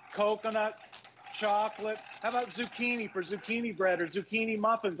carrots, coconut, chocolate. How about zucchini for zucchini bread or zucchini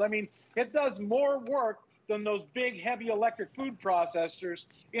muffins? I mean, it does more work than those big, heavy electric food processors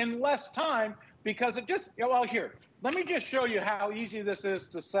in less time, because it just, well, here, let me just show you how easy this is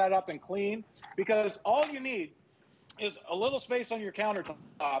to set up and clean, because all you need is a little space on your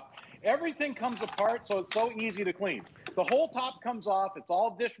countertop. Everything comes apart, so it's so easy to clean. The whole top comes off. It's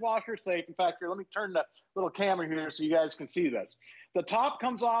all dishwasher safe. In fact, here, let me turn the little camera here so you guys can see this. The top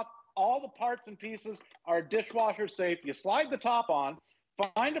comes off. All the parts and pieces are dishwasher safe. You slide the top on,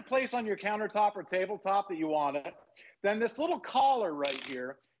 find a place on your countertop or tabletop that you want it. Then this little collar right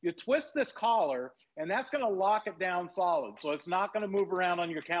here, you twist this collar, and that's going to lock it down solid, so it's not going to move around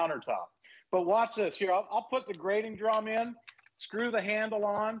on your countertop. But watch this. Here, I'll put the grating drum in, screw the handle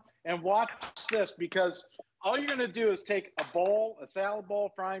on, and watch this, because all you're going to do is take a bowl, a salad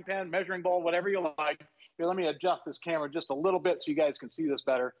bowl, frying pan, measuring bowl, whatever you like. Here, let me adjust this camera just a little bit so you guys can see this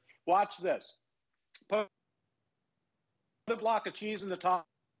better. Watch this. Put a block of cheese in the top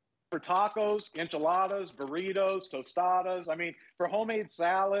for tacos, enchiladas, burritos, tostadas. I mean, for homemade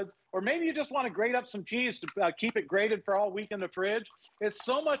salads, or maybe you just want to grate up some cheese to keep it grated for all week in the fridge. It's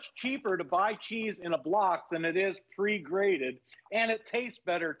so much cheaper to buy cheese in a block than it is pre-grated, and it tastes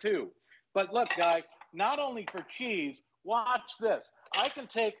better too. But look, Guy, not only for cheese, watch this. I can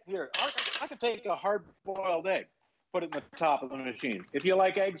take a hard-boiled egg, put it in the top of the machine, if you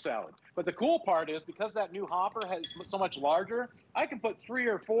like egg salad. But the cool part is, because that new hopper is so much larger, I can put 3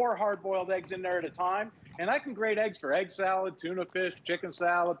 or 4 hard-boiled eggs in there at a time, and I can grate eggs for egg salad, tuna fish, chicken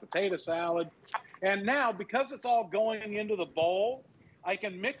salad, potato salad. And now, because it's all going into the bowl, I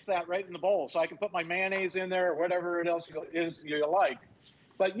can mix that right in the bowl. So I can put my mayonnaise in there or whatever else you like.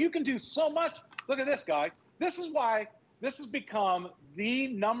 But you can do so much. Look at this, Guy. This is why this has become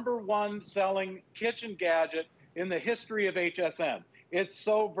the #1 selling kitchen gadget in the history of HSN. It's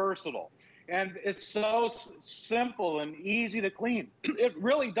so versatile, and it's so simple and easy to clean. It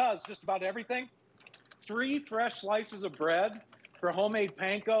really does just about everything. 3 fresh slices of bread for homemade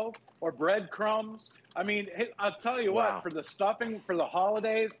panko or breadcrumbs. I mean, I'll tell you what, for the stuffing for the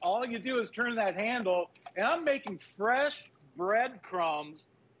holidays, all you do is turn that handle, and I'm making fresh breadcrumbs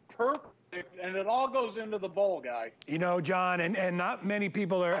perfect, and it all goes into the bowl, Guy. You know, John, and not many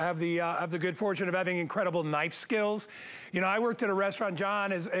people have the good fortune of having incredible knife skills. You know, I worked at a restaurant.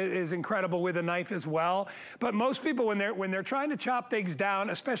 John is incredible with a knife as well. But most people, when they're trying to chop things down,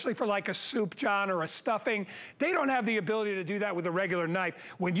 especially for like a soup, John, or a stuffing, they don't have the ability to do that with a regular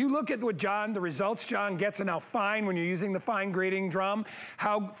knife. When you look at what the results John gets, and how fine when you're using the fine grating drum,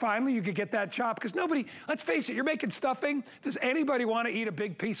 how finely you could get that chop. Because nobody, let's face it, you're making stuffing. Does anybody want to eat a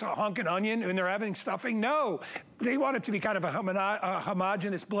big piece of hunkin' onion when they're having stuffing? No, they want it to be kind of a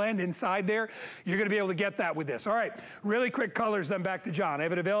homogeneous blend inside there. You're gonna be able to get that with this. All right, really quick colors then back to John. I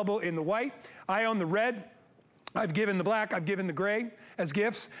have it available in the white. I own the red. I've given the black, I've given the gray as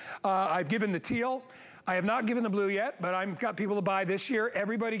gifts. I've given the teal. I have not given the blue yet, but I've got people to buy this year.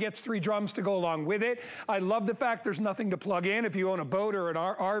 Everybody gets 3 drums to go along with it. I love the fact there's nothing to plug in. If you own a boat or an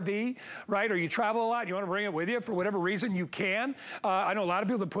RV, right, or you travel a lot, you want to bring it with you for whatever reason, you can. I know a lot of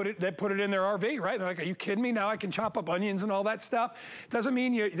people that put it in their RV, right? They're like, are you kidding me? Now I can chop up onions and all that stuff. Doesn't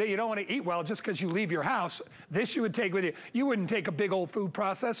mean that you don't want to eat well just because you leave your house. This you would take with you. You wouldn't take a big old food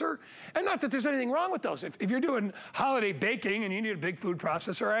processor. And not that there's anything wrong with those. If you're doing holiday baking and you need a big food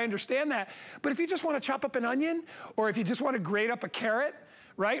processor, I understand that. But if you just want to chop up an onion, or if you just want to grate up a carrot,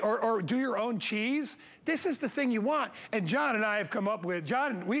 right, or do your own cheese, this is the thing you want. And John and I have come up with,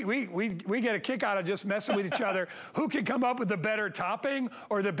 John, we get a kick out of just messing with each other. Who can come up with the better topping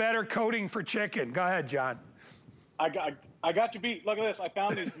or the better coating for chicken? Go ahead, John. I got you beat. Look at this. I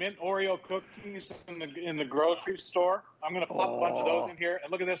found these mint Oreo cookies in the grocery store. I'm going to pop a bunch of those in here.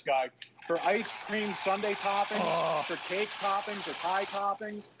 And look at this, Guy. For ice cream sundae toppings, for cake toppings or pie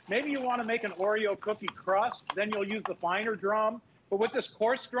toppings. Maybe you want to make an Oreo cookie crust. Then you'll use the finer drum. But with this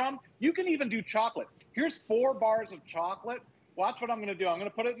coarse drum, you can even do chocolate. Here's 4 bars of chocolate. Watch what I'm going to do. I'm going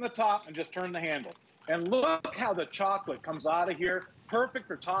to put it in the top and just turn the handle. And look how the chocolate comes out of here. Perfect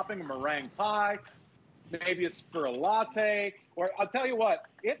for topping a meringue pie. Maybe it's for a latte, or I'll tell you what,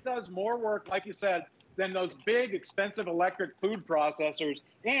 it does more work, like you said, than those big, expensive electric food processors,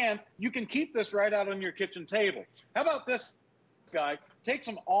 and you can keep this right out on your kitchen table. How about this, Guy? Take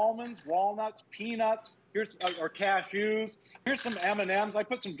some almonds, walnuts, peanuts, or cashews. Here's some M&Ms. I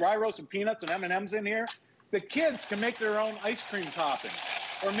put some dry roasted peanuts and M&Ms in here. The kids can make their own ice cream topping.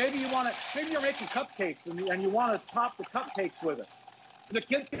 Or maybe you're making cupcakes and you want to top the cupcakes with it. The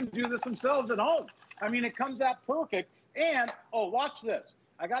kids can do this themselves at home. I mean, it comes out perfect. And, oh, watch this.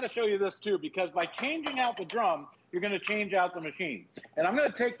 I got to show you this, too, because by changing out the drum, you're going to change out the machine. And I'm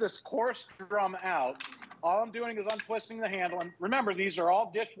going to take this coarse drum out. All I'm doing is untwisting the handle. And remember, these are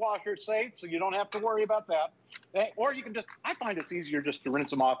all dishwasher safe, so you don't have to worry about that. Or you can just, I find it's easier just to rinse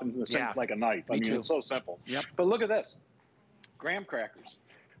them off into the sink like a knife. I mean, it's so simple. Yep. But look at this. Graham crackers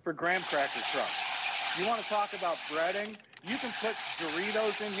for graham cracker crust. You want to talk about breading? You can put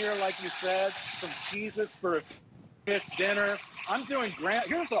Doritos in here, like you said, some cheeses for a fish dinner. I'm doing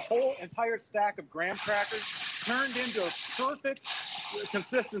here's a whole entire stack of graham crackers turned into a perfect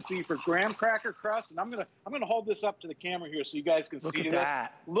consistency for graham cracker crust. And I'm gonna hold this up to the camera here so you guys can see this.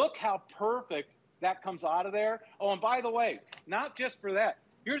 That. Look how perfect that comes out of there. Oh, and by the way, not just for that.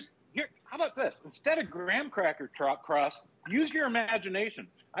 Here. How about this? Instead of graham cracker crust, use your imagination.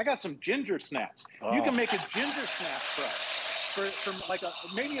 I got some ginger snaps. Oh. You can make a ginger snap crust from like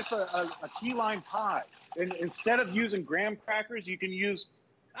maybe it's a key lime pie. And instead of using graham crackers, you can use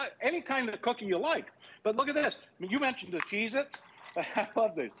any kind of cookie you like. But look at this. I mean, you mentioned the Cheez-Its. I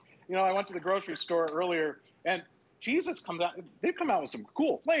love this. You know, I went to the grocery store earlier, and Cheez-Its they've come out with some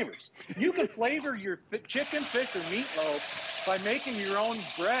cool flavors. You can flavor your chicken, fish, or meatloaf by making your own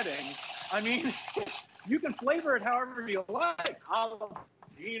breading. I mean, you can flavor it however you like.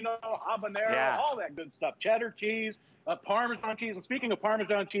 Jalapeno, habanero, all that good stuff. Cheddar cheese, Parmesan cheese. And speaking of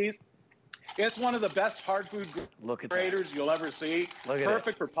Parmesan cheese, it's one of the best hard food graters you'll ever see.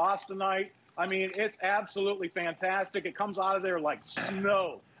 Perfect for pasta night. I mean, it's absolutely fantastic. It comes out of there like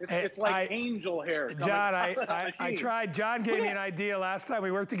snow. It's like angel hair. John, I tried. John gave me an idea last time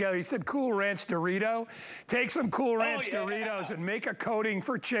we worked together. He said Cool Ranch Dorito. Take some Cool Ranch Doritos and make a coating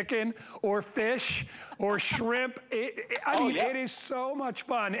for chicken or fish or shrimp. It is so much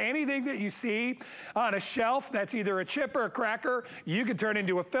fun. Anything that you see on a shelf that's either a chip or a cracker, you can turn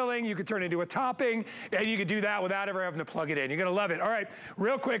into a filling, you can turn into a topping, and you can do that without ever having to plug it in. You're gonna love it. All right,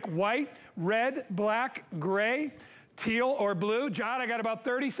 real quick, white, red, black, gray, teal, or blue. John, I got about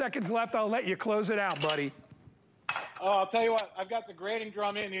 30 seconds left. I'll let you close it out, buddy. Oh, I'll tell you what, I've got the grating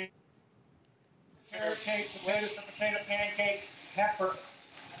drum in here. Carrot cake, potatoes for potato pancakes, pepper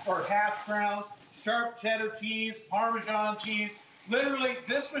or hash browns, sharp cheddar cheese, Parmesan cheese. Literally,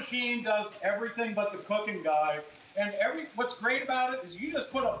 this machine does everything but the cooking, Guy. And what's great about it is you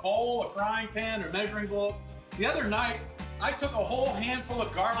just put a bowl, a frying pan, or measuring bowl. The other night, I took a whole handful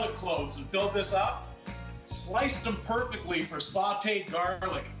of garlic cloves and filled this up, sliced them perfectly for sauteed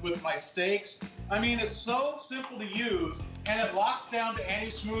garlic with my steaks. I mean, it's so simple to use, and it locks down to any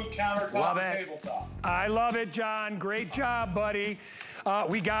smooth countertop and tabletop. I love it, John. Great job, buddy.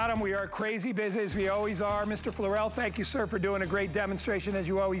 We got them. We are crazy busy, as we always are. Mr. Florell, thank you, sir, for doing a great demonstration, as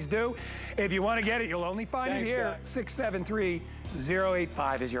you always do. If you want to get it, you'll only find it here.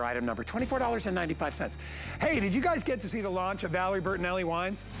 673-085 is your item number. $24.95. Hey, did you guys get to see the launch of Valerie Bertinelli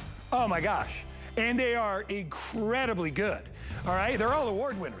wines? Oh, my gosh. And they are incredibly good. All right, they're all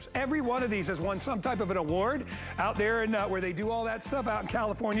award winners. Every one of these has won some type of an award out there in where they do all that stuff out in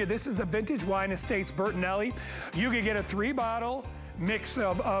California. This is the Vintage Wine Estates Bertinelli. You can get a 3-bottle mix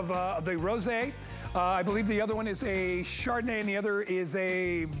of the rosé. I believe the other one is a Chardonnay and the other is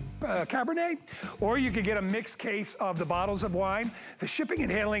a Cabernet. Or you could get a mixed case of the bottles of wine. The shipping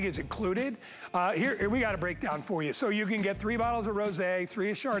and handling is included. Here we got a breakdown for you. So you can get 3 bottles of rosé,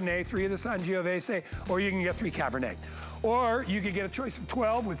 3 of Chardonnay, 3 of the Sangiovese, or you can get 3 Cabernet. Or you could get a choice of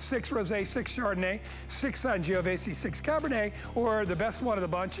 12 with 6 rosé, 6 Chardonnay, 6 Sangiovese, 6 Cabernet, or the best one of the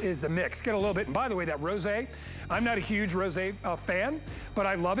bunch is the mix. Get a little bit, and by the way, that rosé, I'm not a huge rosé fan, but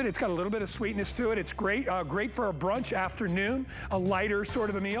I love it. It's got a little bit of sweetness to it. It's great, great for a brunch afternoon, a lighter sort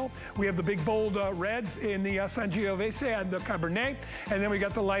of a meal. We have the big bold reds in the Sangiovese and the Cabernet, and then we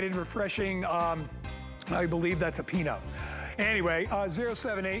got the light and refreshing, I believe that's a Pinot. Anyway,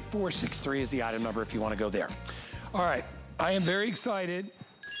 078-463 is the item number if you want to go there. All right, I am very excited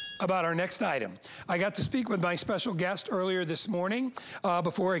about our next item. I got to speak with my special guest earlier this morning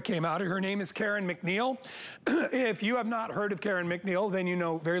before I came out. Her name is Karen McNeil. If you have not heard of Karen McNeil, then you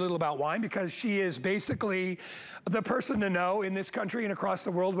know very little about wine because she is basically the person to know in this country and across the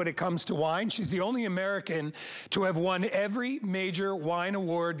world when it comes to wine. She's the only American to have won every major wine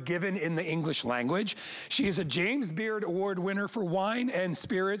award given in the English language. She is a James Beard Award winner for Wine and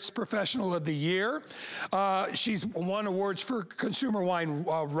Spirits Professional of the Year. She's won awards for Consumer Wine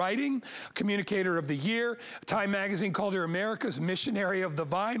Writing, Communicator of the Year. Time Magazine called her America's Missionary of the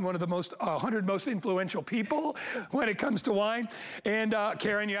Vine, one of the 100 most influential people when it comes to wine. And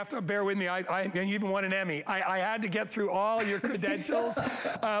Karen, you have to bear with me. And you even won an Emmy. I had to get through all your credentials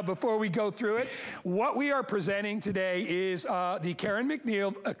before we go through it. What we are presenting today is the Karen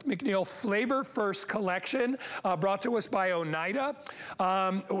McNeil Flavor First Collection brought to us by Oneida.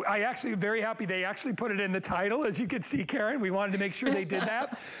 I actually am very happy they actually put it in the title, as you can see, Karen. We wanted to make sure they did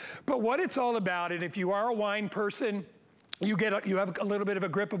that. But what it's all about, and if you are a wine person, you have a little bit of a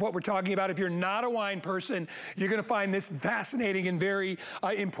grip of what we're talking about. If you're not a wine person, you're gonna find this fascinating and very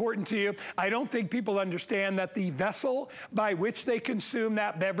important to you. I don't think people understand that the vessel by which they consume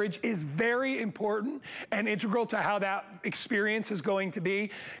that beverage is very important and integral to how that experience is going to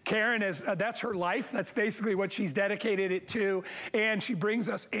be. Karen, that's her life. That's basically what she's dedicated it to. And she brings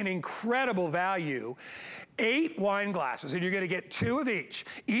us an incredible value. 8 wine glasses, and you're gonna get 2 of each.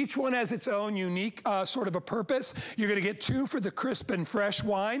 Each one has its own unique sort of a purpose. You're gonna get 2 for the crisp and fresh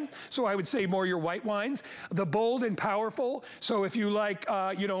wine, so I would say more your white wines. The bold and powerful, so if you like,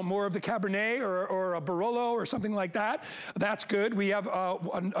 you know, more of the Cabernet or a Barolo or something like that, that's good. We have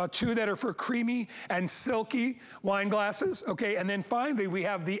 2 that are for creamy and silky wine glasses, okay? And then finally, we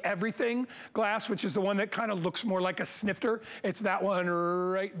have the everything glass, which is the one that kind of looks more like a snifter. It's that one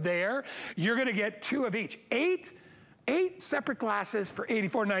right there. You're gonna get 2 of each. 8 separate glasses for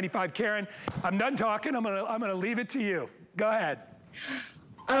 $84.95. Karen, I'm done talking. I'm gonna leave it to you. Go ahead.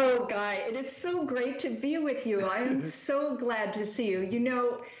 Oh, Guy, it is so great to be with you. I am so glad to see you. You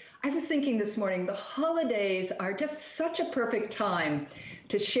know, I was thinking this morning, the holidays are just such a perfect time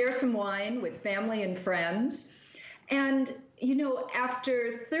to share some wine with family and friends. And you know,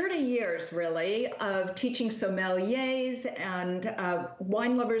 after 30 years, really, of teaching sommeliers and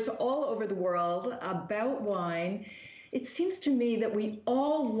wine lovers all over the world about wine, it seems to me that we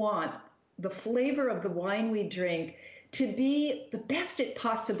all want the flavor of the wine we drink to be the best it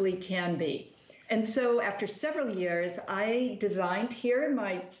possibly can be. And so after several years, I designed here in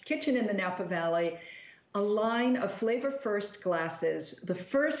my kitchen in the Napa Valley a line of Flavor First glasses, the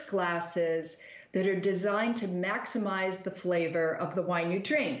first glasses that are designed to maximize the flavor of the wine you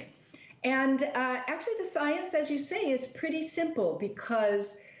drink. And actually the science, as you say, is pretty simple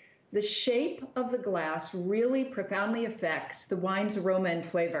because the shape of the glass really profoundly affects the wine's aroma and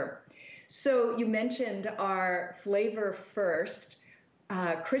flavor. So you mentioned our Flavor First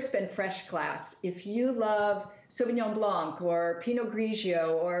crisp and fresh glass. If you love Sauvignon Blanc or Pinot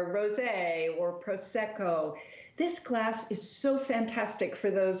Grigio or Rosé or Prosecco, this glass is so fantastic for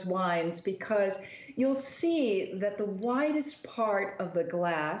those wines because you'll see that the widest part of the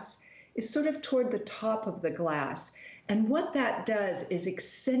glass is sort of toward the top of the glass. And what that does is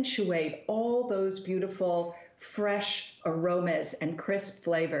accentuate all those beautiful, fresh aromas and crisp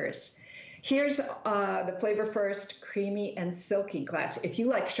flavors. Here's the Flavor First creamy and silky glass. If you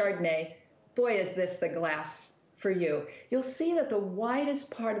like Chardonnay, boy, is this the glass for you. You'll see that the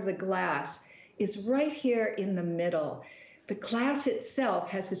widest part of the glass is right here in the middle. The glass itself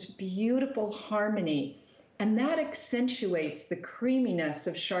has this beautiful harmony, and that accentuates the creaminess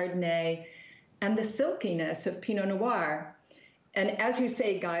of Chardonnay and the silkiness of Pinot Noir. And as you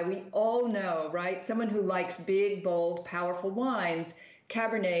say, Guy, we all know, right? Someone who likes big, bold, powerful wines,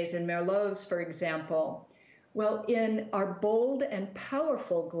 Cabernets and Merlots, for example. Well, in our bold and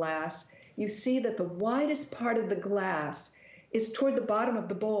powerful glass, you see that the widest part of the glass is toward the bottom of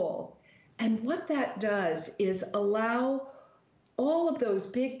the bowl. And what that does is allow all of those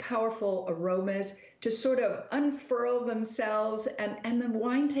big, powerful aromas to sort of unfurl themselves, and the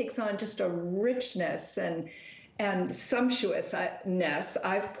wine takes on just a richness and sumptuousness.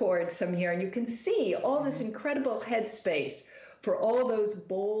 I've poured some here, and you can see all this incredible headspace for all those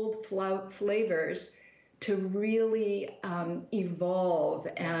bold flavors to really evolve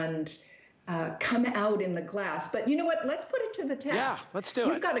and come out in the glass. But you know what? Let's put it to the test. Yeah, let's do it.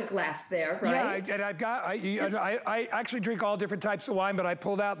 You've got a glass there, right? Yeah, and I've got, I actually drink all different types of wine, but I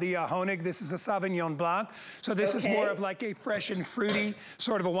pulled out the Honig. This is a Sauvignon Blanc. So this is more of like a fresh and fruity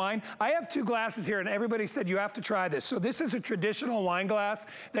sort of a wine. I have 2 glasses here, and everybody said you have to try this. So this is a traditional wine glass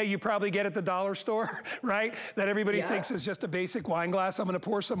that you probably get at the dollar store, right? That everybody thinks is just a basic wine glass. I'm gonna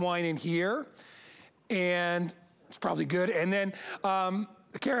pour some wine in here, and it's probably good. And then,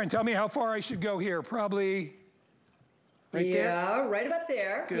 Karen, tell me how far I should go here. Probably right there? Yeah, right about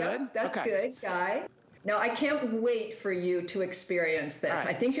there. Good. Yep, that's good, Guy. Now, I can't wait for you to experience this. Right.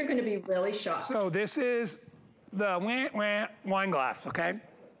 I think you're going to be really shocked. So this is the wine glass, okay?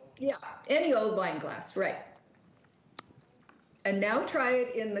 Yeah, any old wine glass, right. And now try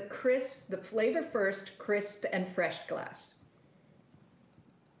it in the crisp, the Flavor First crisp and fresh glass.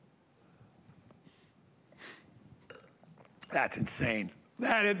 That's insane.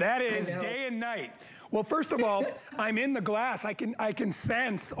 That is day and night. Well, first of all, I'm in the glass. I can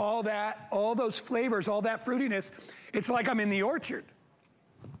sense all those flavors, all that fruitiness. It's like I'm in the orchard.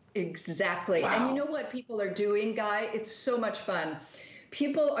 Exactly. Wow. And you know what people are doing, Guy? It's so much fun.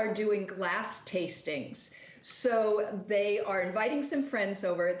 People are doing glass tastings. So they are inviting some friends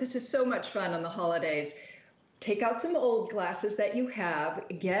over. This is so much fun on the holidays. Take out some old glasses that you have,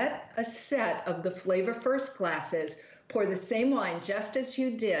 get a set of the Flavor First glasses, pour the same wine, just as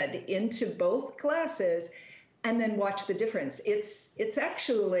you did, into both glasses, and then watch the difference. It's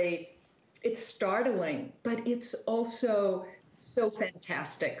actually, it's startling, but it's also so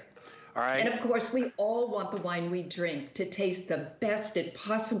fantastic. All right. And of course, we all want the wine we drink to taste the best it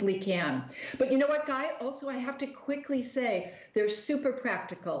possibly can. But you know what, Guy? Also, I have to quickly say, they're super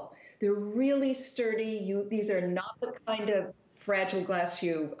practical. They're really sturdy. These are not the kind of fragile glass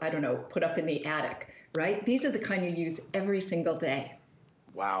you, I don't know, put up in the attic, right? These are the kind you use every single day.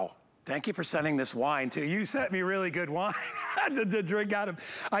 Wow. Thank you for sending this wine too. You sent me really good wine to drink out of.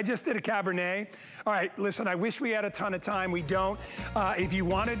 I just did a Cabernet. All right, listen, I wish we had a ton of time. We don't. If you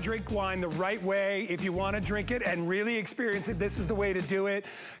want to drink wine the right way, if you want to drink it and really experience it, this is the way to do it.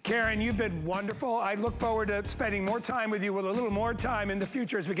 Karen, you've been wonderful. I look forward to spending more time with you with a little more time in the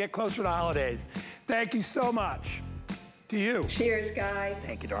future as we get closer to holidays. Thank you so much. To you. Cheers, Guy.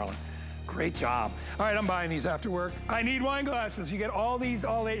 Thank you, darling. Great job. All right, I'm buying these after work. I need wine glasses. You get all these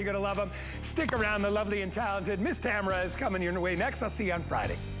all day. You're going to love them. Stick around. The lovely and talented Miss Tamara is coming your way next. I'll see you on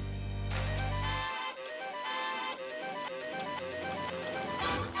Friday.